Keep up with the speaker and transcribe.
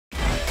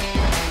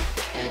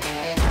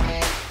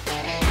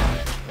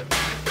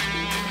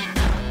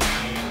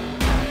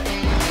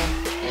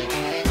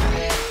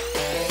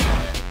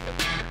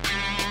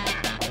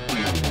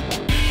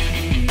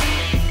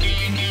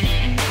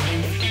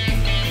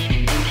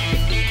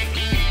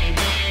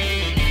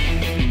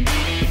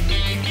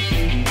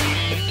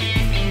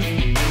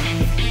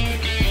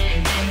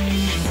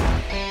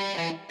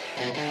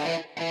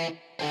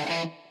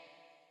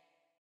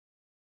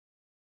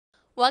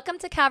Welcome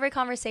to Calvary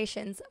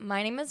Conversations.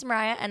 My name is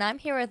Mariah, and I'm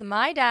here with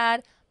my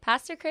dad,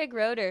 Pastor Craig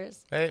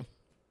Roders. Hey.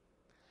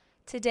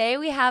 Today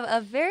we have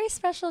a very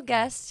special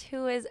guest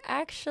who is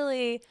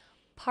actually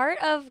part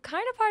of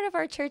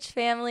our church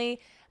family.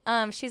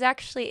 She's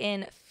actually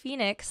in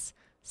Phoenix,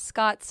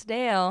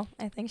 Scottsdale.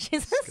 I think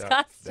she's in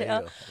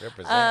Scottsdale.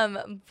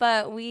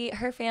 But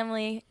her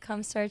family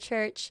comes to our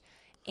church,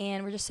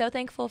 and we're just so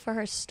thankful for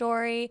her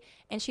story.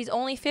 And she's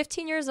only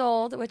 15 years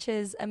old, which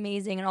is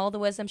amazing, and all the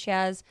wisdom she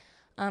has.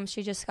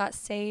 She just got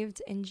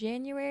saved in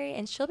January,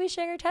 and she'll be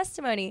sharing her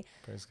testimony.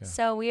 Praise God.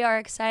 So we are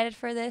excited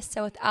for this.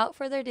 So without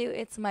further ado,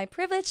 it's my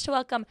privilege to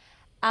welcome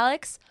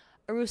Alex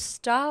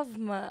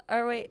Arustamov.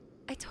 I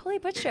totally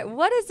butchered it.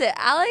 What is it,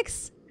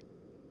 Alex?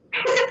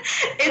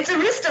 It's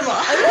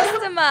Arustamov.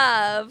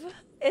 Arustamov.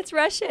 It's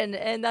Russian,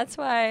 and that's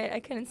why I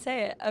couldn't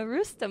say it.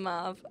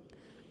 Arustamov.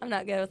 I'm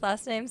not good with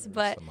last names,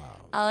 but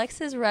Alex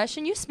is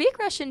Russian. You speak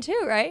Russian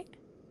too, right?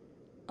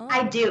 Oh,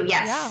 I do,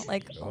 yes. Yeah,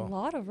 like a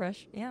lot of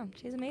Russian. Yeah,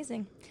 she's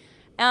amazing.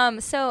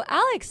 So,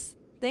 Alex,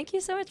 thank you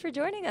so much for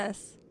joining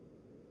us.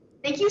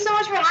 Thank you so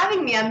much for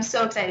having me. I'm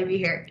so excited to be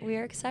here. We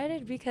are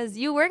excited because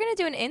you were going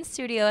to do an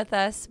in-studio with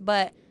us,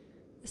 but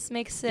this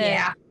makes it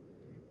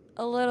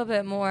a little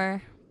bit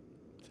more,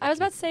 I was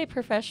about to say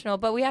professional,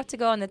 but we have to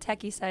go on the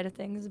techie side of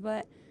things.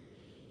 But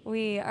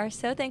we are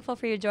so thankful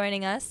for you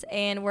joining us,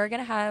 and we're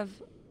going to have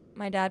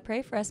my dad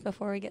pray for us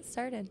before we get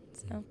started.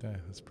 So. Okay,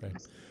 let's pray.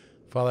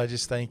 Father, I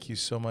just thank you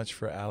so much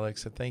for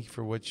Alex. I thank you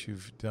for what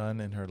you've done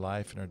in her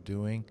life and her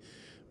doing.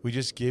 We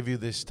just give you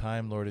this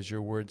time, Lord, as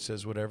your word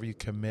says, whatever you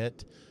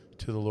commit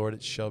to the Lord,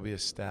 it shall be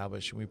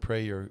established. And we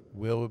pray your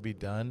will would be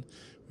done.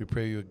 We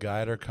pray you would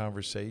guide our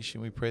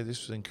conversation. We pray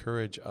this would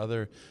encourage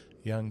other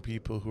young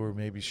people who are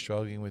maybe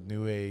struggling with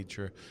New Age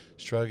or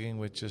struggling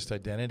with just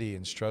identity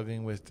and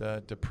struggling with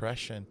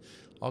depression,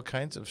 all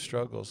kinds of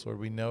struggles. Lord,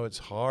 we know it's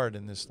hard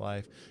in this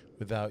life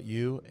without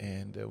you,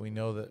 and we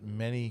know that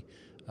many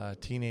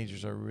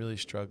teenagers are really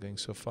struggling.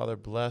 So, Father,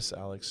 bless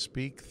Alex.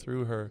 Speak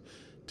through her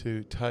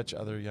to touch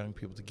other young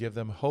people, to give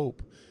them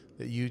hope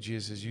that you,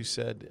 Jesus, as you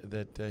said,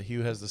 that he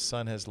who has the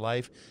Son has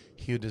life.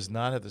 He who does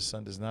not have the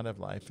Son does not have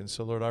life. And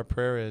so, Lord, our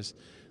prayer is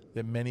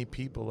that many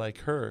people like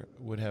her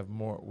would have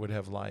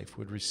life,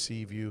 would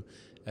receive you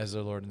as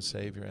their Lord and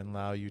Savior, and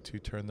allow you to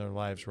turn their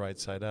lives right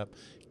side up.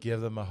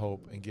 Give them a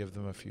hope and give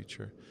them a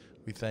future.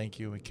 We thank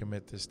you and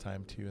commit this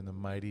time to you in the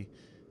mighty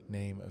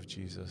name of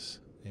Jesus.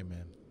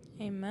 Amen.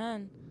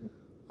 Amen.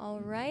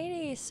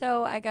 Alrighty,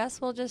 so I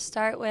guess we'll just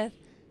start with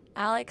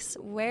Alex.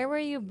 Where were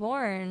you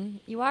born?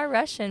 You are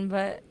Russian,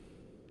 but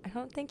I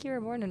don't think you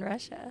were born in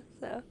Russia.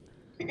 So.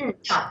 No,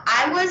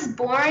 I was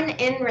born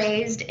and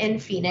raised in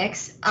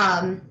Phoenix.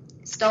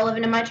 Still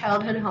living in my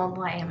childhood home.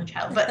 Well, I am a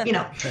child, but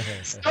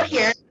still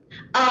here.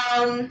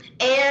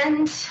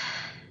 And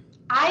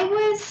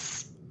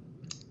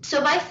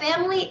my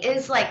family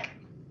is like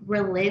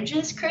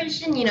religious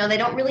Christian. They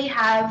don't really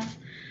have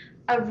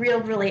a real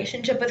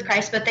relationship with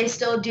Christ, but they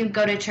still do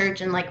go to church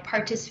and like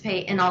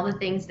participate in all the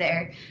things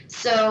there.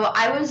 So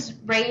I was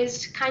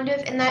raised kind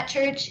of in that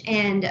church,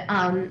 and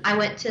I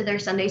went to their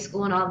Sunday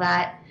school and all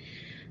that.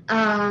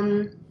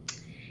 And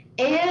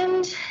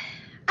I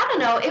don't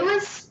know, it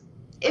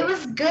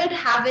was good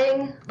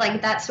having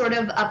like that sort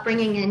of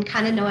upbringing and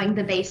kind of knowing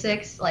the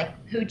basics, like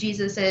who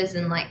Jesus is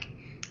and like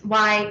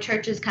why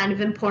church is kind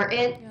of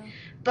important. Yeah.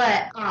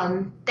 But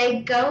they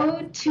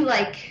go to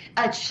like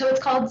so it's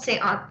called St.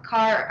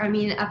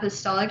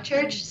 Apostolic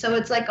Church. So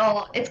it's like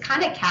it's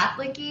kind of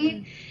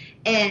Catholic-y.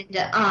 And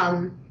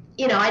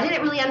I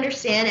didn't really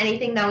understand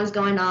anything that was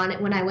going on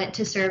when I went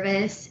to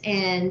service,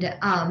 and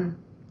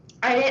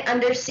I didn't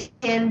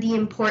understand the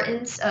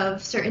importance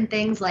of certain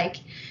things like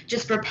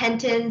just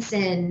repentance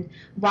and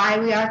why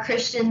we are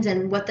Christians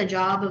and what the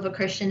job of a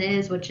Christian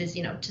is, which is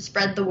to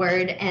spread the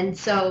word. And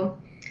so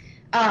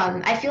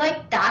I feel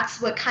like that's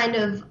what kind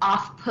of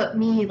off-put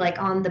me, like,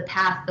 on the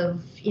path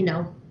of,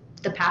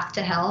 the path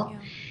to hell.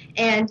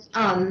 Yeah. And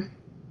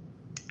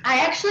I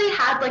actually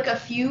had, like, a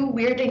few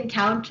weird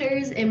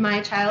encounters in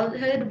my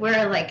childhood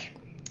where, like,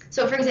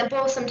 so, for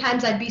example,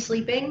 sometimes I'd be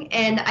sleeping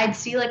and I'd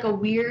see, like, a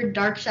weird,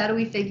 dark,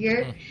 shadowy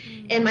figure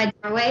in my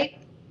doorway.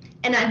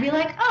 And I'd be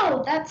like,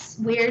 oh, that's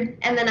weird.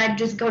 And then I'd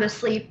just go to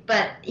sleep.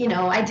 But,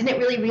 I didn't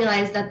really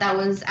realize that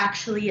was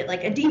actually,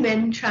 like, a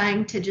demon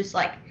trying to just,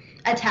 like,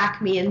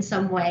 attack me in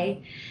some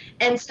way.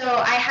 And so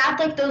I had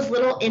like those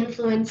little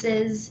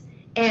influences,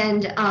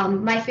 and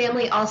my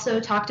family also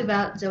talked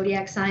about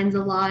Zodiac signs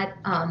a lot,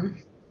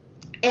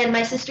 and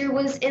my sister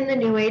was in the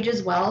New Age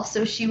as well,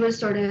 so she was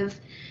sort of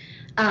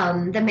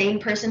the main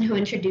person who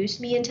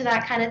introduced me into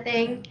that kind of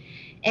thing.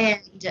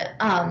 And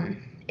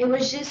it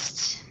was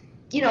just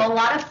a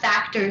lot of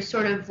factors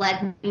sort of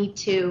led me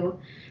to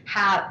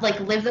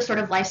live the sort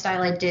of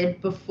lifestyle I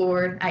did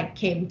before I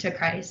came to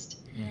Christ.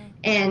 Yeah.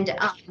 And,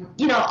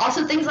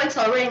 also things like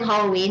celebrating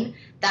Halloween,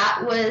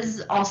 that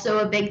was also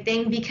a big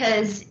thing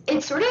because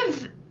it sort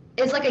of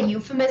is like a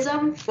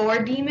euphemism for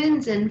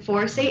demons and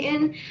for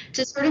Satan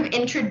to sort of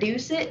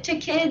introduce it to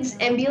kids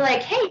and be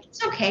like, hey,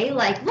 it's okay.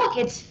 Like, look,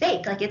 it's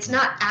fake. Like, it's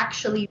not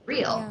actually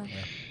real.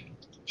 Yeah.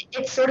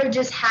 it sort of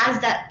just has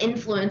that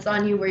influence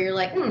on you where you're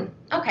like,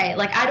 okay,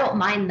 like I don't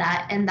mind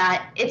that, and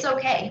that it's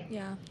okay.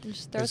 Yeah, and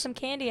just throw some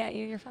candy at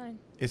you, you're fine.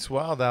 It's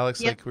wild,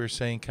 Alex, Yep. like we were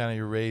saying, kind of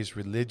you're raised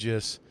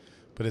religious,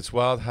 but it's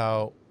wild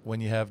how when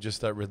you have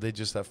just that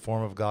religious, that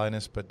form of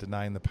godliness, but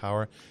denying the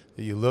power,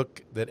 that you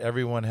look, that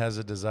everyone has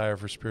a desire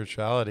for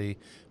spirituality,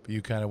 but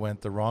you kind of went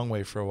the wrong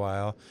way for a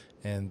while.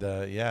 And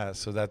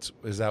so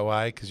is that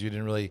why? Because you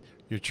didn't really,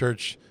 your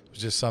church was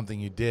just something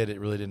you did. It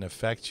really didn't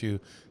affect you.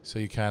 So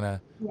you kind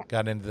of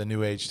got into the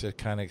New Age to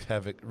kind of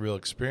have a real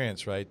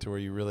experience, right? To where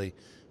you really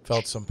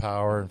felt some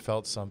power and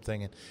felt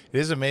something. And it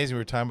is amazing.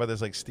 We were talking about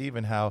this, like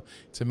Stephen, how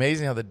it's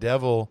amazing how the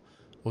devil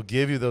will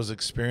give you those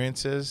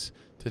experiences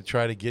to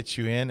try to get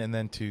you in, and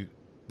then to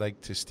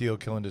steal,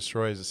 kill, and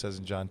destroy, as it says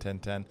in John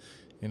 10:10.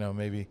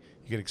 Maybe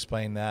you could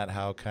explain that,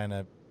 how kind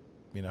of,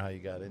 how you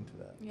got into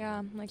that.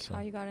 Yeah,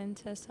 how you got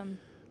into some.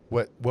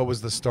 What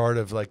was the start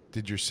of,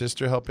 did your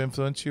sister help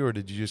influence you, or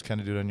did you just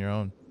kind of do it on your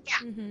own? Yeah.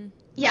 Mm-hmm.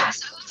 Yeah,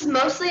 so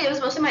it was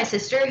mostly my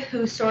sister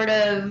who sort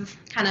of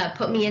kind of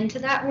put me into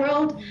that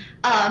world,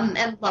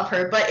 and love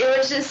her. But it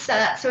was just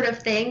that sort of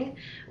thing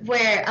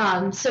where,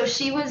 so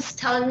she was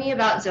telling me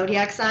about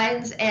zodiac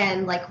signs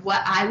and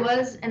what I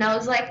was, and I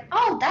was like,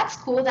 oh, that's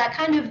cool. That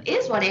kind of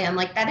is what I am.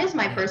 That is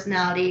my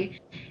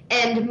personality.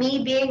 And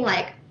me being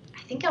I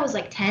think I was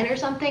 10 or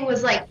something,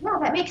 was no,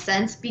 that makes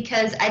sense,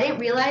 because I didn't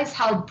realize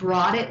how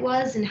broad it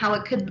was and how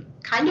it could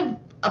kind of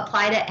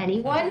apply to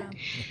anyone. Yeah.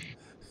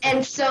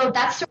 And so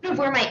that's sort of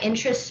where my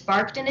interest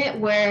sparked in it,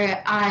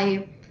 where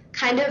I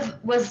kind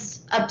of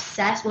was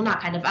obsessed. Well,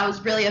 not kind of. I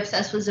was really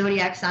obsessed with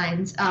zodiac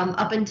signs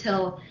up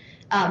until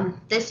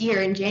this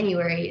year in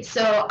January.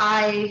 So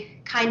I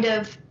kind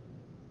of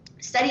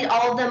studied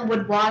all of them,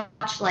 would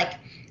watch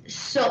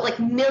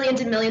millions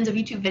and millions of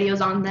YouTube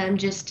videos on them,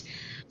 just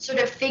sort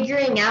of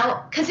figuring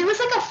out, because it was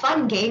a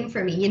fun game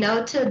for me,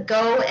 to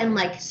go and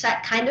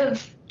kind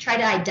of try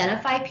to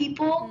identify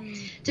people,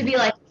 to be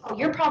oh,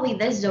 you're probably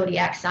this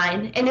zodiac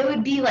sign, and it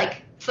would be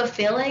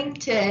fulfilling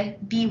to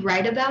be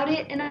right about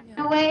it in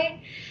a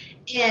way.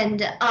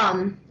 And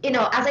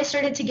as I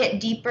started to get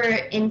deeper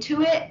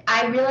into it,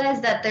 I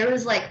realized that there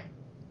was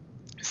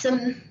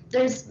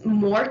there's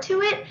more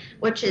to it,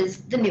 which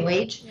is the New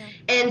Age.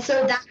 And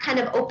so that kind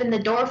of opened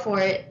the door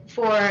for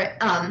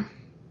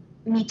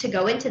me to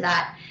go into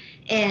that.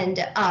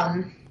 And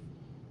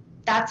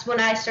that's when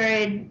I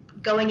started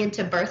going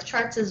into birth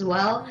charts as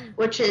well,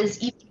 which is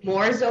even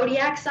more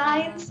zodiac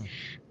signs.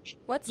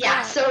 What's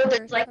that? So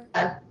there's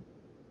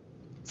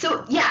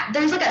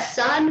there's a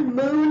sun,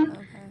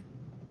 moon,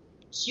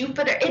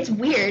 Jupiter. It's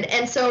weird.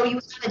 And so you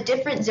have a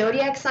different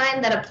zodiac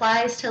sign that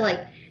applies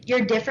to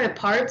your different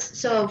parts.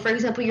 So for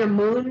example, your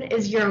moon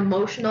is your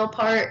emotional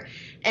part,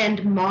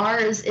 and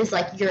Mars is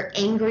your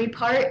angry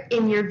part,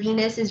 and your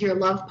Venus is your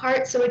love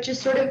part. So it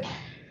just sort of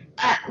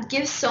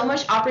gives so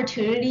much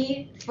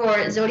opportunity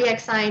for zodiac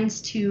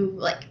signs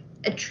to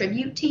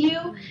attribute to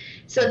you,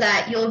 so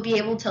that you'll be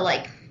able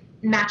to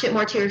match it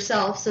more to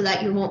yourself, so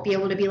that you won't be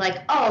able to be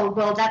oh,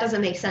 well, that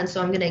doesn't make sense,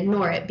 so I'm going to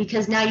ignore it,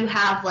 because now you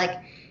have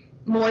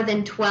more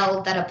than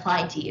 12 that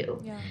apply to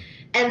you.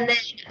 And then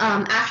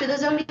after the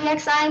zodiac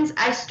signs,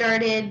 I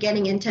started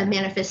getting into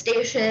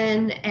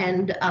manifestation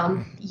and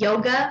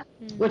yoga,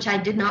 which I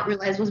did not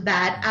realize was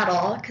bad at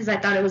all, because I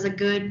thought it was a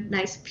good,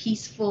 nice,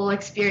 peaceful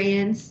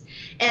experience,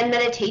 and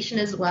meditation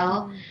as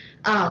well,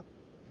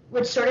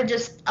 which sort of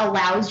just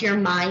allows your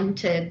mind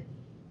to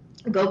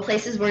go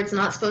places where it's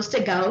not supposed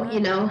to go.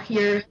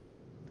 You're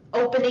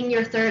opening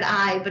your third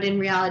eye, but in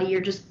reality,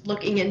 you're just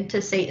looking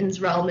into Satan's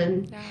realm,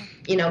 and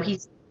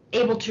he's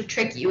able to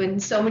trick you in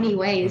so many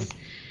ways.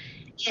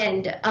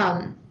 And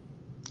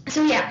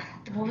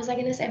what was I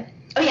gonna say?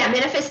 Oh yeah,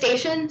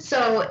 manifestation.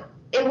 So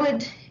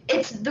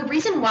it's the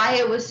reason why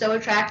it was so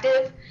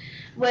attractive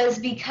was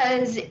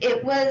because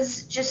it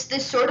was just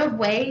this sort of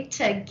way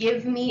to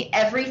give me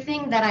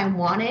everything that I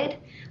wanted,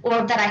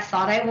 or that I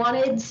thought I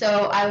wanted.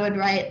 So I would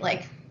write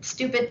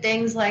stupid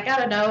things I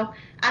don't know,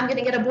 I'm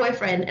gonna get a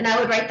boyfriend, and I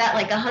would write that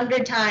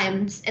 100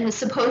 times, and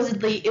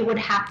supposedly it would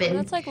happen.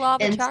 And that's law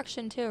of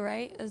attraction too,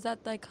 right? Is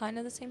that kind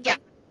of the same thing? Yeah,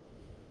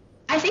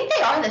 I think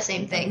they are the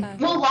same thing. Okay.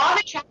 Well, law of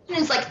attraction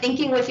is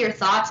thinking with your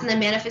thoughts, and then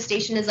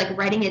manifestation is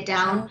writing it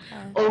down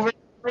over.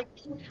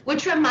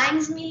 Which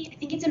reminds me, I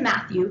think it's in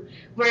Matthew,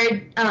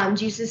 where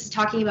Jesus is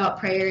talking about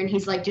prayer, and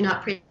he's do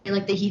not pray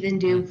like the heathen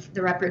do.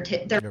 Their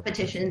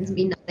repetitions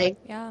mean nothing.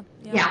 Yeah.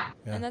 Yeah.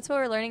 And that's what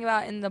we're learning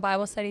about in the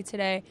Bible study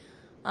today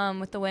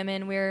with the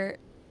women. We're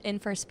in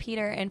 1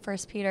 Peter, and 1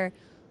 Peter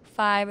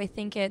 5, I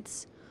think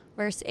it's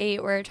verse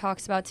 8, where it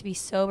talks about to be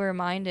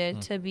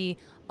sober-minded, to be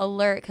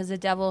alert, because the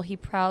devil, he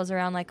prowls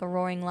around like a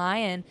roaring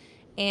lion.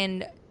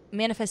 And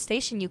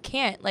manifestation, you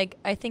can't.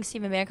 I think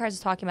Stephen Bancarz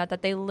was talking about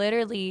that. They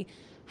literally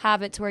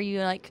have it to where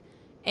you oh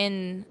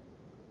no,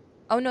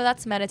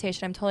 that's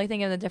meditation. I'm totally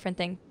thinking of a different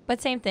thing,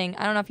 but same thing.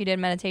 I don't know if you did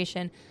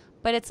meditation,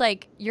 but it's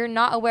you're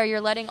not aware.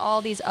 You're letting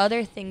all these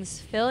other things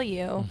fill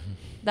you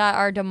that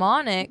are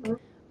demonic,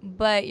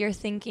 but you're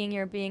thinking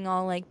you're being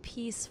all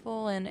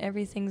peaceful and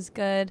everything's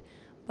good,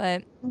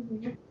 But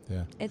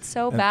Yeah. it's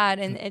so bad,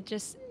 and it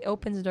just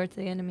opens the door to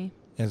the enemy.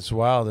 And it's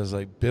wild. There's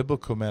like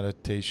biblical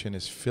meditation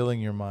is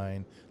filling your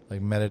mind, like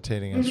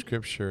meditating on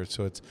Scripture.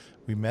 So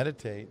we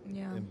meditate,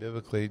 and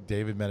biblically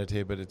David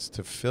meditated, but it's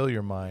to fill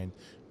your mind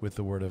with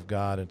the Word of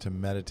God and to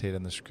meditate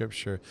on the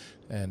Scripture.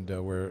 And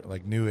where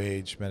like New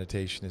Age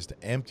meditation is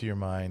to empty your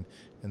mind,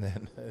 and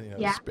then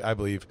I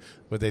believe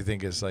what they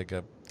think is like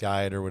a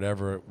guide or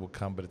whatever will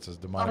come, but it's a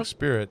demonic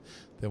spirit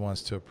that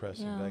wants to oppress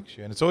and vex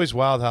you. And it's always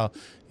wild how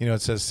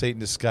it says Satan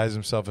disguised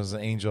himself as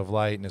an angel of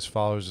light, and his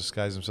followers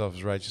disguised themselves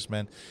as righteous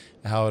men.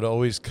 How it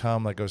always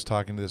come, like I was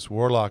talking to this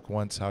warlock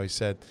once, how he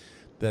said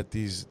that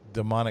these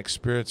demonic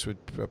spirits would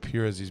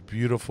appear as these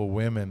beautiful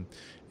women,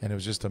 and it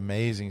was just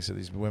amazing. He said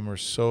these women were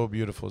so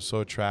beautiful,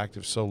 so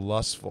attractive, so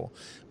lustful,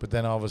 but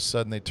then all of a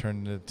sudden they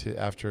turned into,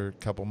 after a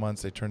couple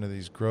months, they turned into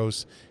these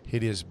gross,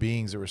 hideous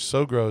beings that were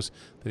so gross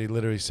that he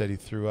literally said he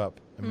threw up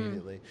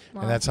immediately.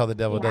 Wow. And that's how the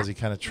devil does. He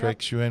kind of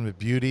tricks you in with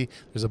beauty.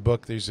 There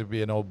used to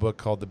be an old book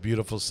called The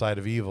Beautiful Side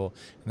of Evil,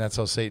 and that's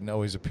how Satan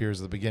always appears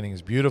at the beginning.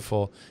 He's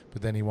beautiful,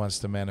 but then he wants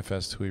to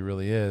manifest who he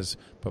really is.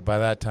 But by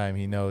that time,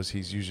 he knows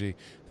he's usually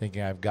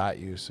thinking, I've got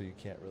you, so you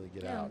can't really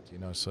get out,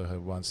 so he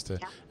wants to.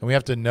 And we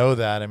have to know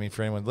that,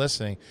 for anyone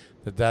listening,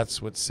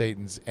 that's what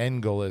Satan's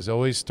end goal is.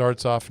 Always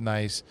starts off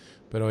nice,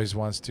 but always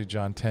wants to,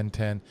 John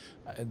 10:10,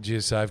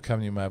 Jesus said, I've come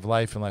to you, I have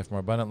life and life more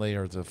abundantly,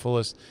 or to the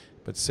fullest.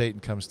 But Satan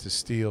comes to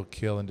steal,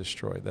 kill, and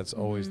destroy. That's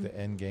always the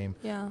end game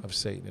of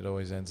Satan. It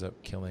always ends up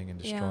killing and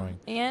destroying.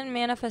 Yeah. And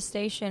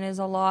manifestation is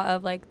a lot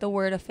of like the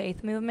word of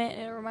faith movement.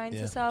 It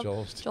reminds us of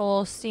Joel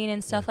Osteen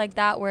and stuff like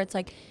that, where it's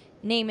like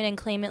name it and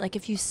claim it. Like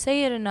if you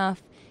say it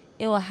enough,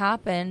 it will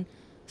happen.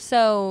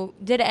 So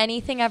did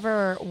anything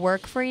ever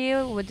work for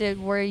you?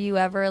 Were you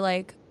ever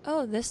like,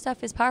 oh, this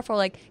stuff is powerful?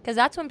 Like, because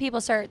that's when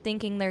people start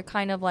thinking they're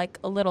kind of like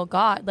a little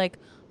god. Like,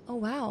 oh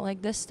wow,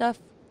 like this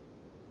stuff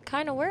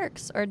kind of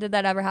works. Or did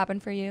that ever happen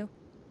for you?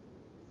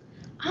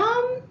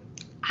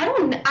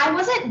 I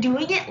wasn't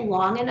doing it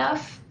long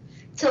enough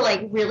to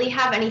like really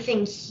have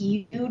anything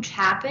huge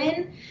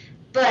happen,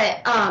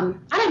 but I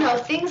don't know,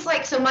 things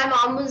like, so my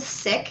mom was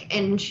sick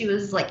and she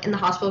was like in the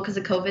hospital because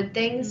of COVID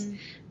things,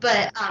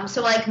 but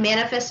so like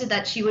manifested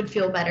that she would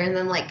feel better, and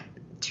then like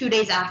 2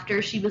 days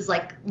after she was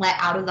like let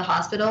out of the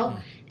hospital.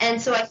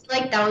 And so I feel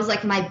like that was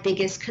like my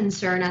biggest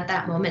concern at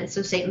that moment.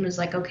 So Satan was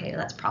like, okay,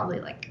 that's probably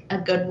like a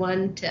good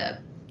one to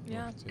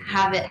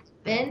have it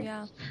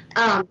happen.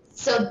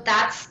 So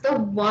that's the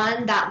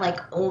one that like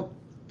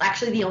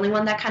actually the only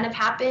one that kind of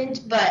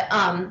happened, but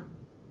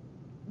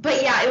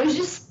yeah, it was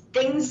just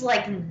things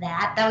like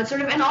that would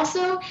sort of, and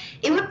also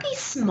it would be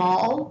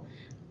small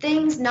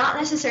things, not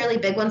necessarily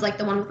big ones like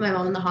the one with my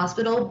mom in the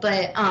hospital,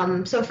 but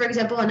so for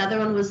example, another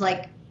one was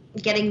like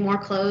getting more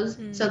clothes.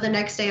 So the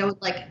next day I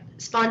would like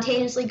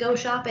spontaneously go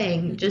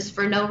shopping just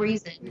for no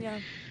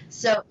reason.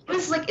 So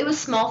it was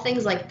small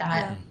things like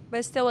that.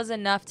 But it still was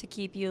enough to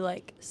keep you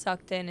like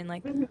sucked in and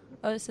like,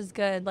 oh, this is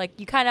good. Like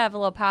you kind of have a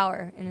little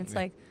power, and it's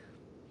like,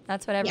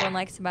 that's what everyone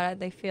likes about it.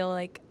 They feel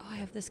like, oh, I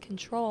have this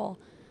control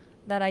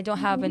that I don't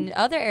have in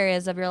other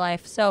areas of your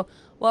life. So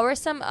what were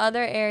some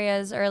other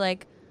areas or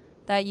like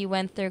that you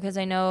went through? Because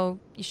I know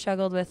you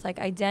struggled with like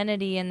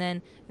identity, and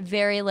then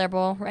very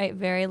liberal, right?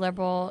 Very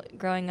liberal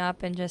growing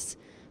up, and just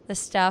the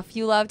stuff.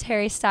 You loved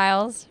Harry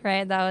Styles,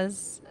 right? That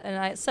was,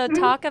 so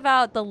talk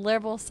about the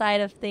liberal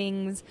side of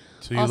things.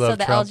 So you also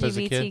loved the Trump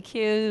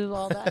LGBTQ,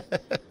 all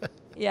that.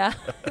 Yeah.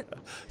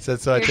 So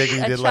I take it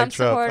you did like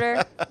Trump.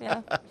 Supporter.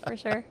 Yeah, for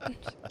sure.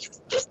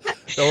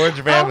 The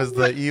orange man was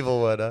the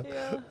evil one, huh?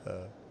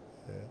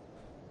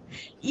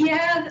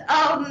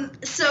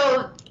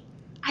 So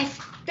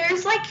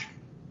there's like,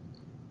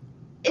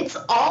 it's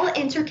all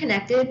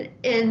interconnected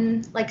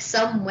in like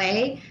some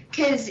way,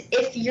 because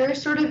if you're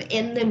sort of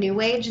in the new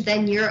age,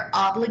 then you're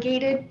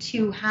obligated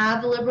to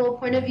have a liberal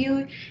point of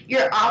view.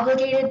 You're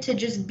obligated to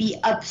just be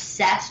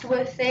obsessed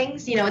with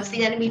things. It's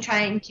the enemy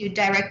trying to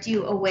direct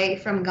you away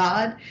from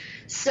God.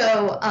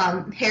 So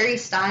Harry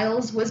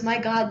Styles was my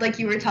God, like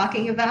you were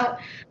talking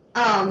about.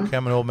 I'm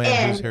an old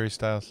man. Who's Harry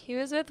Styles? He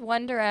was with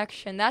One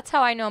Direction. That's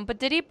how I know him. But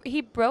did he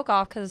broke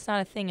off because it's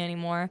not a thing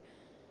anymore?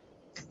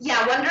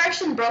 Yeah, One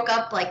Direction broke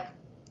up like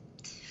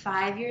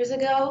 5 years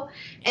ago,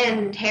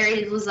 and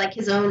Harry was like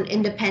his own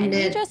independent.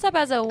 And he dressed up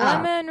as a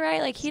woman,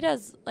 right? Like he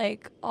does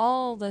like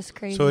all this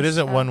crazy. So it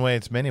isn't stuff. One way;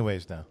 it's many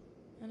ways now.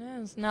 It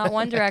is not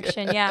One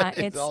Direction. Yeah,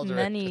 it's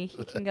many.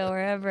 He can go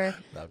wherever.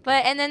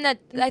 But and then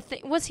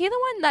was he the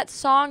one, that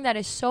song that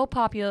is so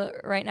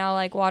popular right now,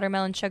 like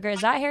Watermelon Sugar?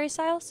 Is that Harry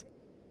Styles?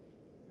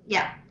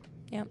 Yeah.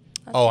 Yeah.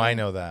 Oh, I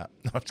know that.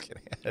 No, I'm just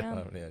kidding. I don't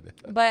have any idea.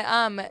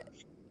 But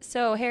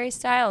so Harry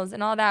Styles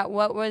and all that.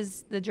 What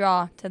was the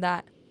draw to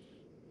that?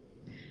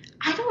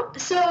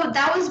 So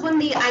that was when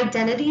the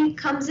identity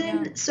comes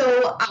in. Yeah.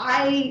 So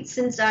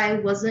since I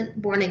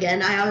wasn't born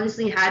again, I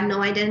obviously had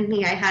no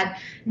identity. I had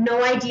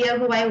no idea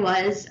who I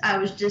was. I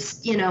was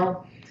just,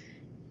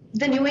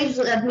 the New Age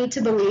led me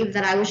to believe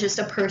that I was just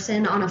a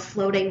person on a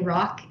floating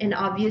rock. And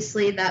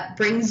obviously that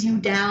brings you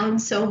down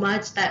so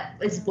much. That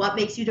is what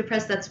makes you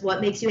depressed. That's what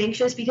makes you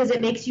anxious, because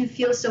it makes you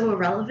feel so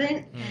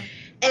irrelevant.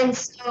 And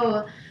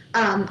so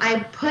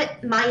I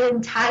put my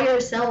entire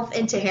self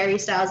into Harry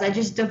Styles. I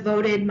just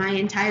devoted my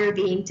entire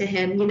being to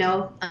him, you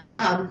know.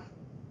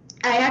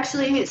 I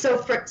actually, so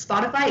for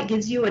Spotify, it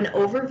gives you an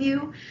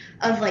overview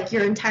of like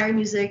your entire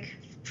music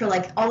for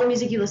like all the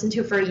music you listen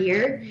to for a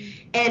year.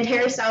 And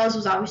Harry Styles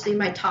was obviously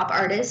my top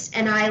artist,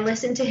 and I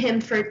listened to him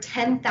for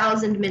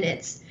 10,000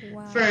 minutes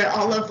for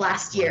all of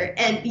last year.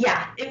 And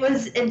yeah, it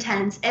was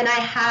intense. And I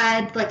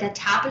had like a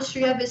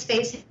tapestry of his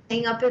face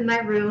hanging up in my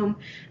room.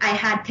 I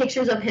had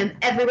pictures of him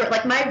everywhere.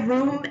 Like my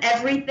room,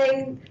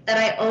 everything that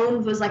I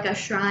owned was like a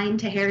shrine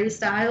to Harry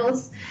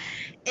Styles.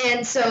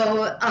 And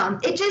so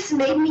it just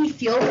made me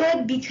feel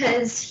good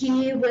because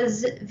he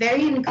was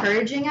very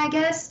encouraging, I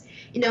guess.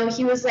 You know,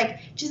 he was like,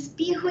 just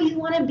be who you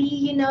want to be,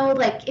 you know,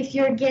 like if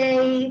you're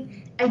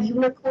gay, a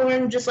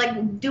unicorn, just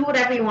like do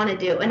whatever you want to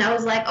do. And I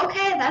was like,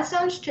 okay, that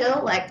sounds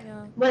chill, like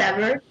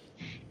whatever.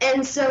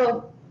 And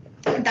so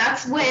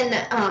that's when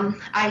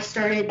I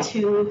started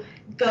to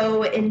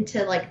go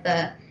into like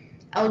the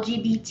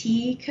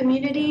LGBT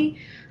community.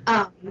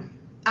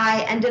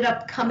 I ended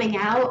up coming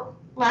out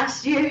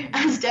last year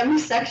as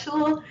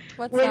demisexual.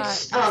 What's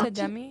that? What's a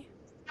demi?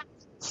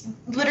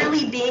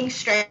 Literally being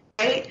straight.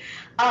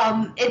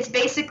 It's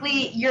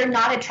basically you're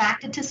not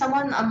attracted to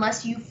someone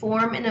unless you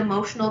form an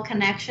emotional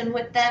connection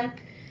with them.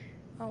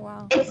 Oh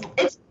wow.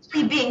 It's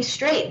really being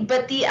straight,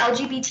 but the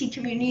LGBT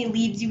community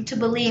leads you to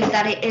believe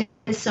that it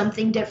is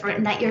something different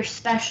and that you're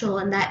special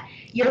and that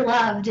you're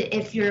loved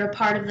if you're a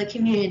part of the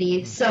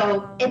community.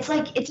 So it's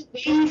like it's a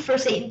way for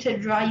Satan to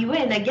draw you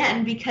in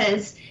again,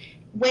 because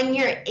when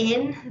you're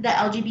in the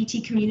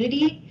LGBT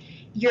community,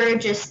 you're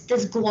just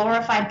this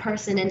glorified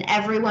person and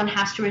everyone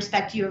has to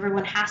respect you,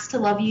 everyone has to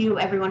love you,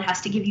 everyone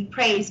has to give you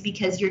praise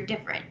because you're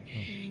different.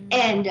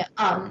 And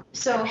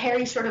so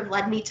Harry sort of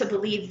led me to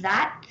believe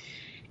that.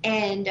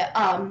 And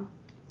on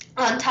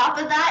top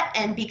of that,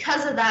 and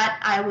because of that,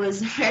 I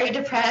was very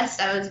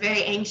depressed, I was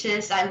very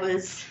anxious, I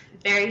was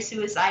very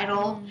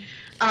suicidal.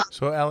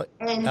 So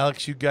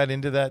Alex, you got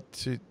into that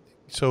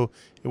so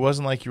it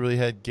wasn't like you really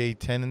had gay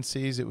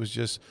tendencies, it was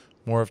just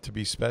more of to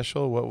be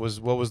special? What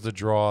was the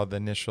draw, the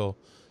initial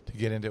to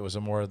get into it? Was it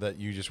more that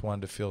you just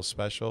wanted to feel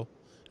special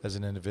as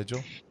an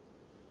individual?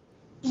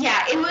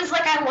 Yeah, it was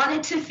like I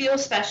wanted to feel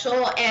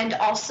special, and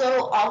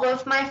also all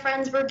of my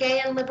friends were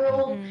gay and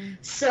liberal,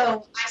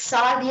 so I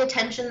saw the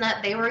attention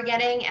that they were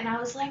getting, and I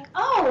was like,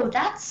 oh,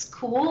 that's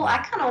cool. I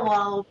kind of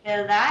want a little bit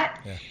of that.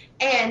 Yeah.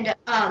 And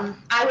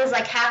I was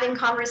like having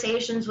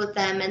conversations with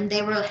them, and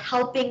they were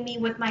helping me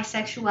with my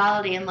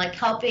sexuality and like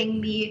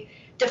helping me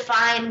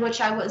define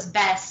which I was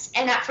best.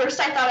 And at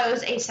first I thought I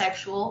was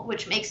asexual,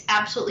 which makes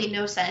absolutely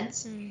no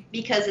sense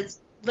because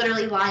it's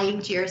literally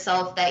lying to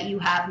yourself that you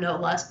have no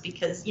lust,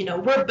 because, you know,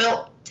 we're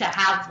built to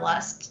have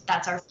lust.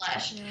 That's our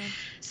flesh.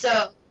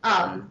 So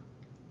I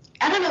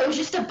don't know, it was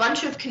just a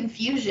bunch of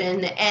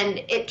confusion,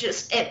 and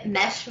it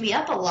messed me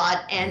up a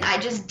lot, and I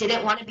just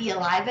didn't want to be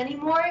alive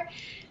anymore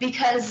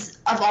because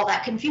of all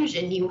that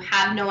confusion. You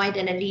have no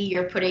identity,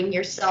 you're putting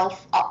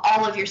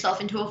all of yourself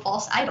into a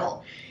false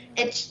idol.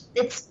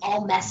 It's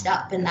all messed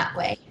up in that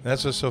way.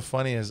 That's what's so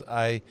funny is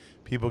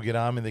people get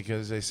on me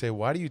because they say,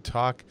 why do you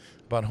talk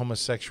about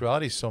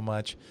homosexuality so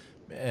much?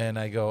 And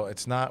I go,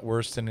 it's not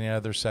worse than any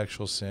other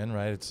sexual sin,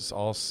 right? It's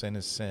all sin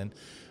is sin.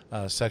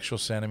 Sexual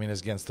sin, I mean,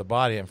 is against the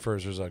body. It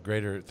infers there's a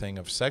greater thing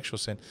of sexual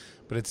sin.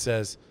 But it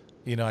says,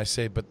 you know, I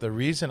say, but the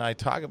reason I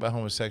talk about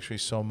homosexuality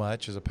so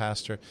much as a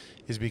pastor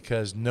is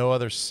because no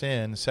other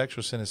sin,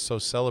 sexual sin, is so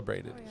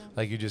celebrated.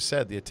 Like you just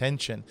said, the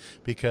attention,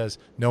 because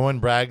no one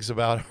brags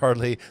about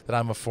hardly that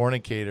I'm a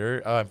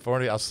fornicator.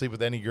 I'll sleep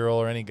with any girl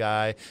or any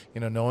guy.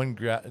 You know, no one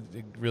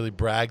really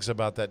brags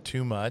about that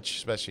too much,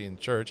 especially in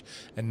church.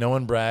 And no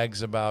one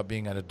brags about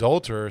being an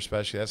adulterer,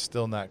 especially. That's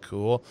still not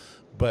cool.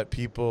 But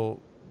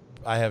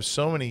I have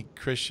so many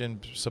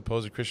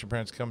supposed Christian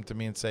parents come to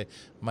me and say,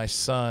 my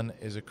son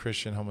is a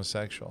Christian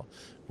homosexual,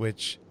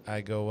 which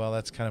I go, well,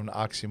 that's kind of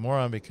an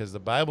oxymoron, because the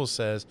Bible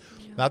says,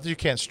 not that you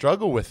can't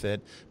struggle with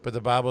it, but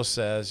the Bible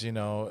says, you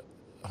know,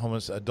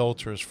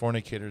 adulterers,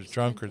 fornicators,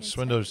 drunkards,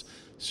 swindlers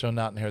shall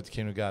not inherit the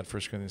kingdom of God, 1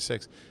 Corinthians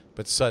 6.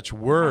 But such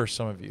were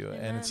some of you. Amen.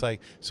 And it's like,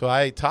 so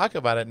I talk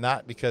about it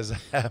not because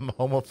I'm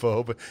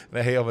homophobe and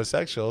I hate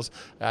homosexuals.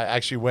 I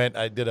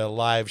did a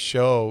live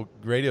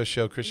radio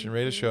show, Christian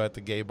radio show at the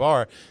gay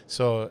bar.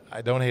 So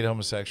I don't hate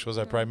homosexuals.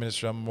 I probably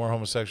minister to more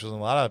homosexuals than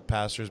a lot of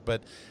pastors,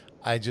 but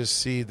I just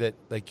see that,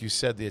 like you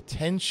said, the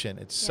attention,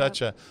 it's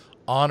such a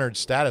honored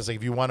status. Like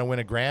if you want to win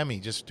a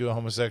Grammy, just do a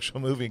homosexual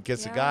movie and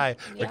kiss a guy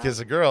or kiss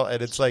a girl,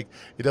 and it's like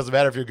it doesn't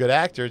matter if you're a good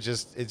actor. It's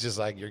just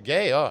like you're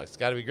gay. Oh, it's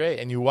got to be great.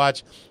 And you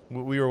watch.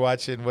 We were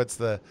watching we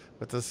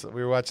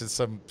were watching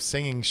some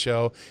singing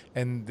show,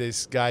 and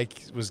this guy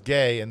was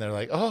gay, and they're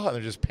like, oh, and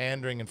they're just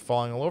pandering and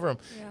falling all over him.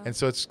 And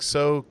so it's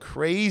so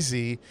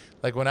crazy.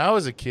 Like when I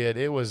was a kid,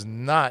 it was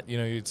not, you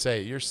know, you'd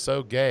say you're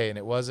so gay, and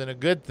it wasn't a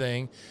good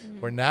thing.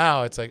 Where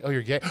now it's like, oh,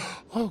 you're gay.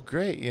 Oh,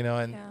 great, you know,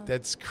 and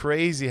that's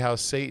crazy how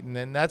Satan,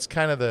 and that's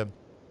kind of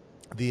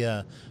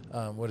the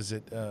what is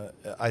it?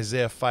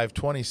 Isaiah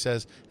 5:20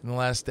 says, in the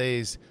last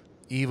days,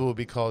 evil will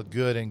be called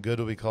good, and good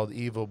will be called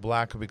evil.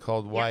 Black will be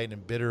called white,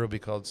 and bitter will be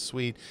called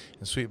sweet,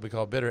 and sweet will be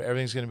called bitter.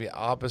 Everything's going to be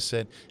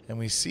opposite. And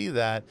we see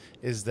that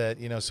is that,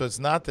 so it's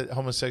not that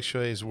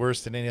homosexuality is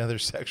worse than any other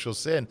sexual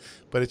sin,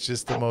 but it's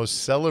just the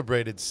most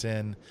celebrated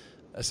sin,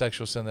 a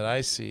sexual sin that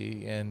I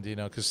see. And,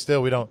 because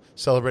still we don't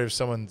celebrate if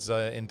someone's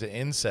into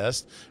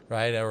incest,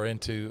 right? Or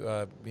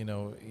into,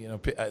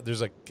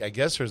 there's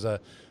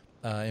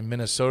in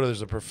Minnesota,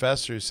 there's a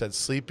professor who said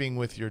sleeping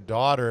with your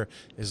daughter,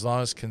 as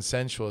long as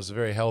consensual, is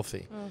very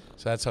healthy.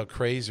 So that's how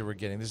crazy we're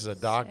getting. This is a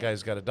guy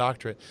who's got a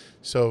doctorate.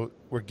 So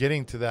we're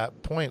getting to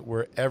that point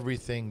where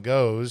everything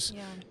goes.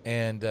 Yeah.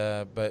 And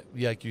but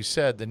like you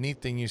said, the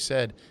neat thing you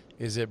said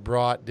is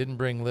didn't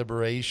bring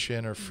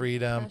liberation or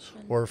freedom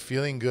or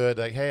feeling good.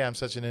 Like, hey, I'm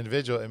such an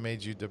individual. It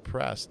made you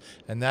depressed.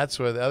 And that's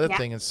where the other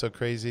thing that's so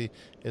crazy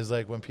is,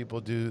 like, when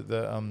people do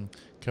the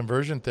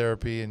conversion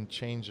therapy and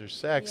change their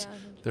sex,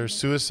 their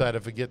suicide, I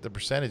forget the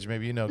percentage,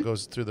 maybe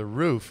goes through the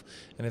roof.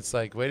 And it's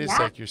like, wait a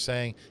sec, you're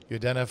saying you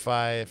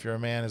identify if you're a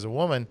man as a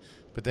woman,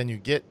 but then you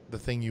get the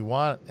thing you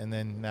want, and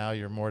then now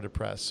you're more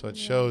depressed. So it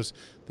shows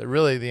that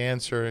really the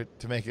answer,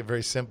 to make it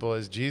very simple,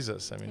 is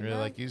Jesus. I mean, really,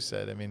 like you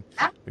said, I mean,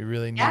 we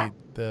really need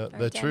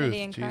the truth,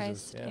 in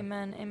Jesus. Christ. Yeah.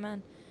 Amen,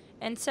 amen.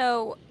 And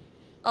so,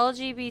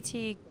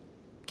 LGBT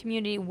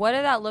community, what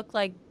did that look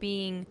like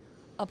being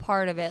a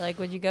part of it? Like,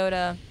 would you go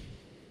to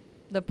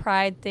the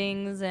Pride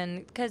things?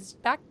 And because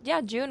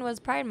June was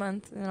Pride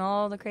Month and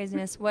all the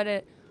craziness.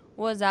 What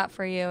was that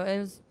for you? It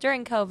was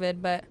during COVID,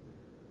 but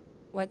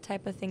what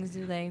type of things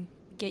do they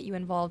get you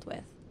involved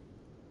with?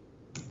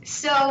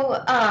 So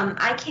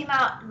I came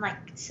out in like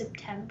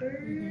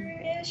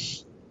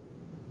September-ish.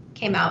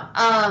 Came out.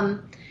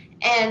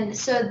 And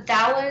so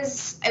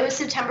it was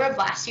September of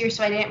last year,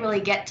 so I didn't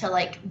really get to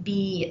like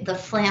be the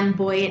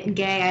flamboyant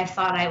gay I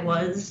thought I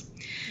was.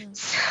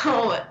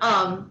 So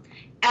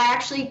I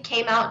actually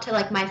came out to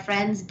like my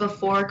friends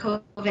before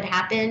COVID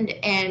happened,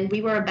 and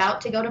we were about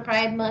to go to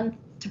Pride Month,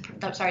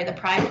 the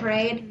Pride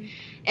Parade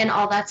and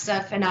all that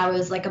stuff, and I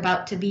was like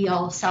about to be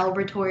all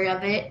celebratory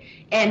of it,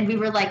 and we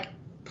were like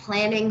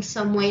planning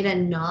some way to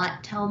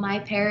not tell my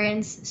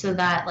parents so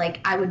that like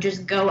I would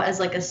just go as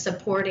like a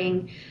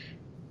supporting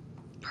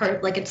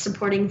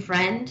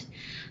friend.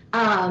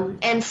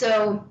 And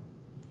so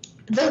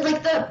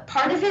the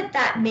part of it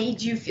that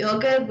made you feel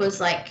good was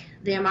like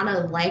the amount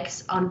of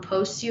likes on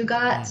posts you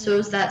got. So it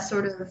was that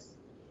sort of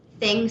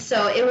thing.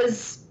 So it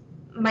was,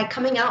 my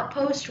coming out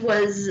post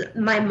was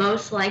my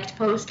most liked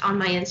post on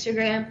my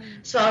Instagram.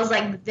 So I was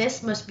like,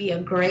 this must be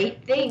a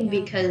great thing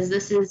because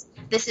this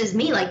is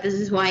me. Like, this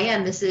is who I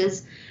am. This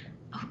is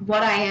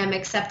what I am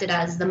accepted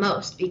as the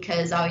most,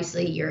 because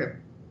obviously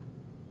you're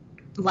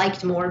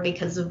liked more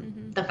because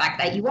of the fact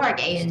that you are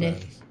gay. And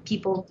if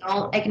people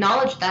don't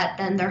acknowledge that,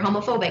 then they're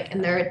homophobic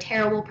and they're a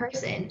terrible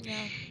person.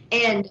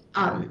 And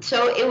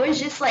so it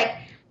was just like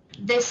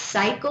this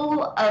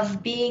cycle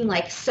of being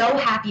like so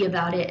happy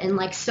about it and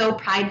like so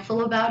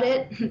prideful about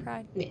it.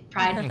 Pride.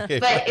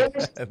 But it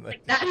was just,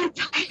 like, that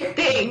entire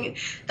thing,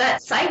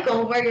 that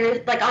cycle where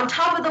you're like on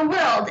top of the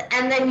world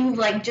and then you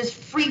like just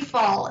free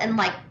fall and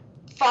like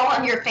fall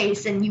on your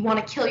face and you want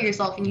to kill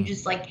yourself and you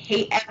just like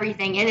hate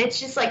everything. And it's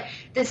just like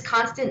this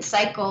constant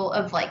cycle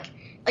of like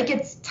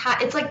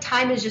it's like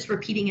time is just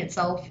repeating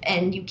itself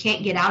and you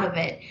can't get out of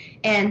it.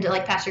 And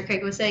like Pastor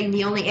Craig was saying,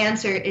 the only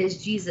answer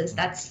is Jesus.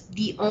 That's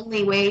the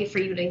only way for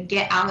you to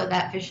get out of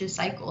that vicious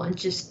cycle and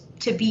just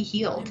to be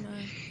healed.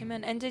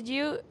 Amen. And did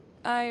you,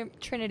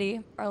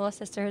 Trinity, our little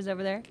sister who's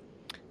over there,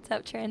 what's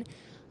up, Trin?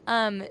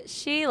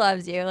 She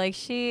loves you. Like,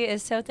 she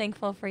is so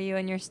thankful for you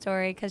and your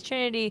story, because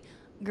Trinity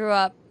grew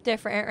up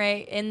different,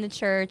 right, in the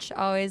church,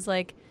 always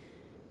like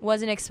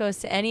wasn't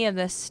exposed to any of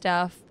this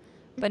stuff,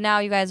 but now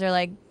you guys are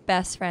like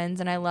best friends,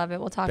 and I love it.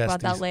 We'll talk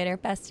about that later,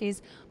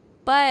 besties.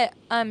 But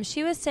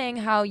she was saying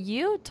how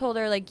you told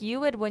her, like, you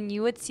would, when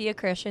you would see a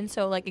Christian,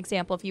 so like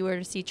example, if you were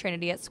to see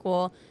Trinity at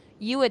school,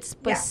 you would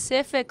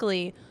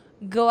specifically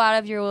go out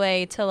of your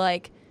way to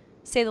like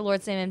say the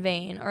Lord's name in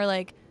vain or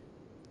like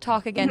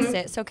talk against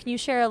it. So can you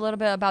share a little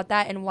bit about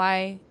that and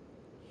why'd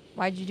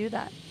you do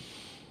that?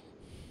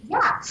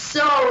 Yeah,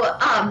 so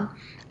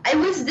it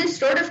was this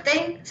sort of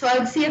thing. So I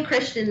would see a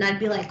Christian and I'd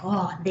be like,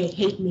 oh, they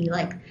hate me.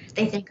 Like,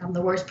 they think I'm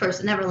the worst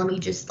person ever. Let me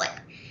just, like,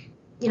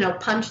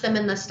 punch them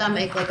in the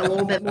stomach, like, a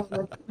little bit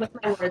more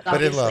with my words,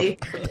 obviously.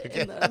 But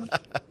in love.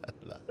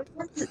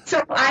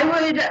 So I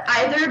would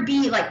either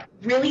be, like,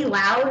 really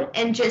loud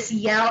and just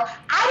yell,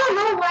 I don't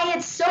know why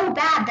it's so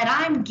bad that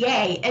I'm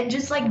gay, and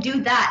just, like,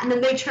 do that. And then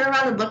they turn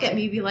around and look at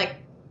me and be like,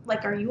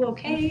 are you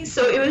okay?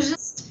 So it was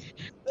just...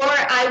 Or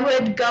I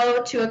would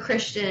go to a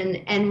Christian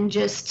and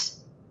just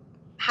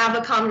have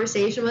a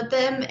conversation with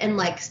them and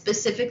like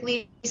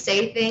specifically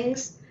say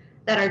things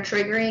that are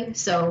triggering.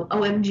 So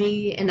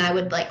OMG, and I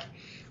would like,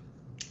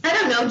 I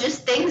don't know,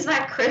 just things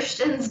that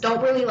Christians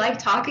don't really like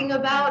talking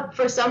about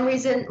for some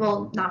reason.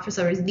 Well, not for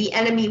some reason. The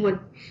enemy would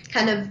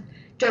kind of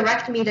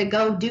direct me to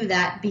go do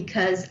that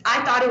because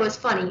I thought it was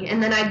funny,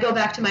 and then I'd go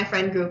back to my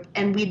friend group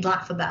and we'd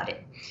laugh about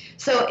it.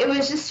 So it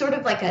was just sort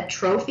of like a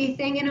trophy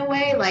thing in a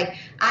way, like,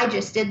 I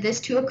just did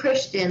this to a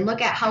Christian, look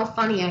at how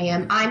funny I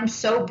am, I'm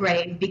so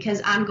brave because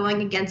I'm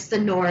going against the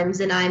norms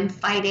and I'm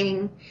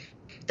fighting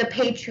the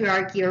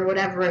patriarchy or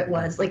whatever it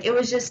was. Like, it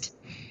was just,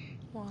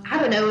 I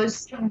don't know, it was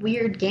some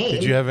weird game.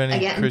 Did you have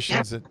any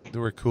Christians that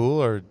were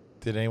cool, or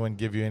did anyone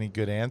give you any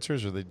good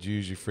answers, or did you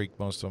usually freak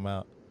most of them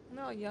out?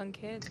 No, young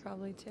kids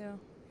probably too.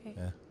 Right?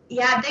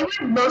 Yeah, they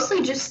would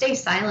mostly just stay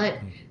silent.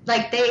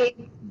 Like, they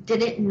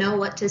didn't know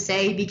what to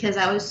say because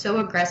I was so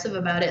aggressive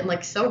about it and,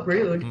 like, so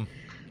rude.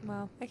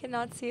 Wow, I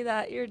cannot see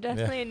that. You're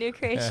definitely a new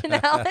creation,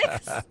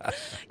 Alex.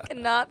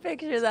 Cannot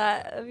picture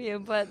that of you,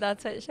 but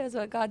that's what shows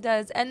what God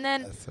does. And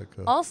then so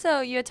cool.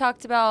 Also, you had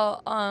talked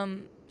about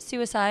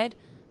suicide,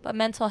 but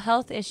mental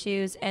health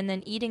issues, and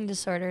then eating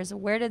disorders.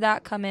 Where did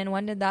that come in?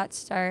 When did that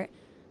start?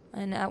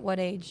 And at what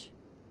age?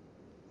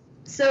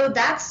 So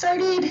that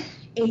started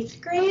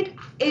 8th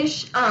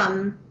grade-ish.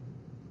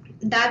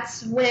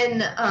 That's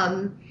when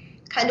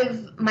kind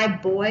of my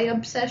boy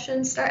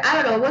obsession started. I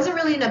don't know. It wasn't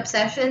really an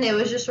obsession. It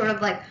was just sort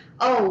of like,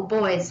 oh,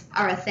 boys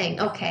are a thing.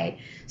 Okay.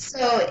 So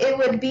it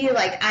would be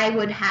like I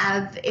would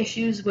have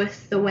issues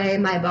with the way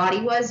my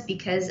body was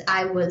because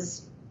I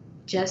was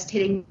just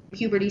hitting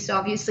puberty. So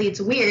obviously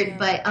it's weird,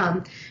 but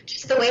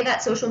just the way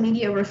that social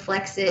media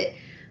reflects it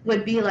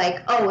would be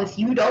like, oh, if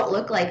you don't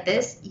look like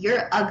this,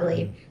 you're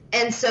ugly.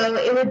 And so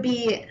it would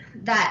be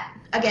that,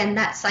 again,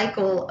 that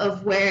cycle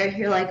of where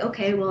you're like,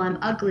 okay, well, I'm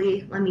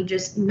ugly. Let me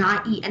just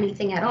not eat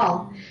anything at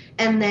all.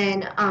 And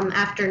then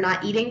after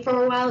not eating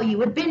for a while, you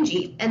would binge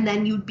eat. And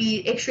then you'd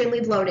be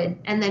extremely bloated.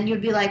 And then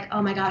you'd be like,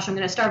 oh, my gosh, I'm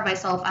going to starve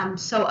myself. I'm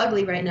so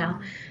ugly right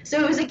now. So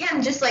it was,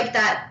 again, just like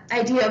that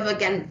idea of,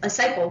 again, a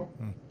cycle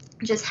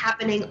just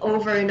happening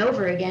over and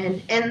over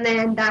again. And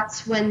then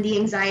that's when the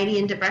anxiety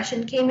and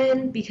depression came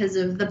in because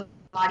of the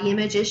body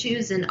image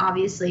issues, and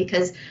obviously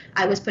because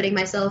I was putting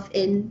myself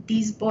in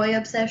these boy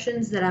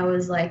obsessions that I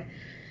was like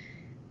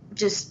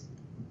just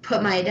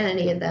put my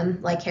identity in them,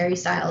 like Harry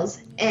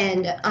Styles.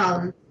 And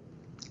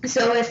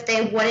so if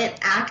they wouldn't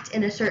act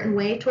in a certain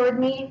way toward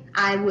me,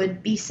 I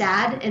would be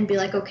sad and be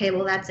like, okay,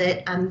 well, that's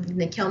it, I'm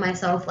gonna kill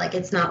myself, like,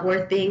 it's not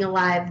worth being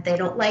alive, they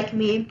don't like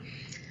me.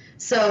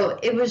 So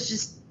it was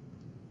just,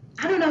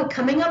 I don't know,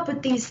 coming up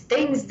with these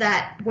things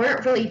that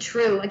weren't really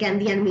true. Again,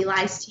 the enemy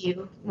lies to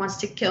you, wants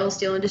to kill,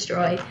 steal, and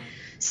destroy.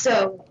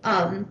 So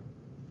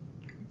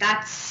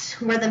that's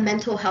where the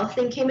mental health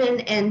thing came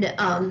in. And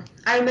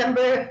I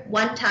remember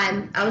one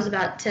time I was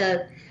about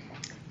to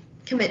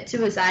commit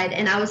suicide,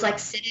 and I was like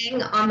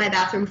sitting on my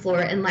bathroom floor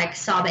and like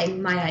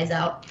sobbing my eyes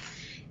out.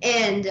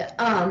 And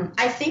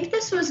I think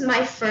this was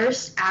my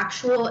first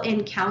actual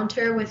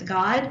encounter with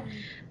God.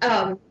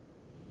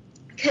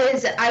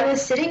 Because I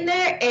was sitting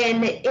there,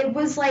 and it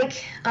was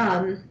like,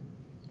 I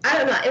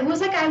don't know, it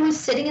was like I was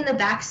sitting in the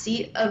back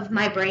seat of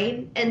my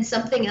brain, and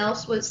something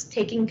else was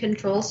taking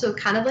control, so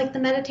kind of like the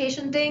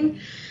meditation thing,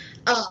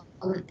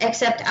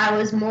 except I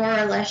was more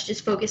or less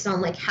just focused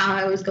on, like, how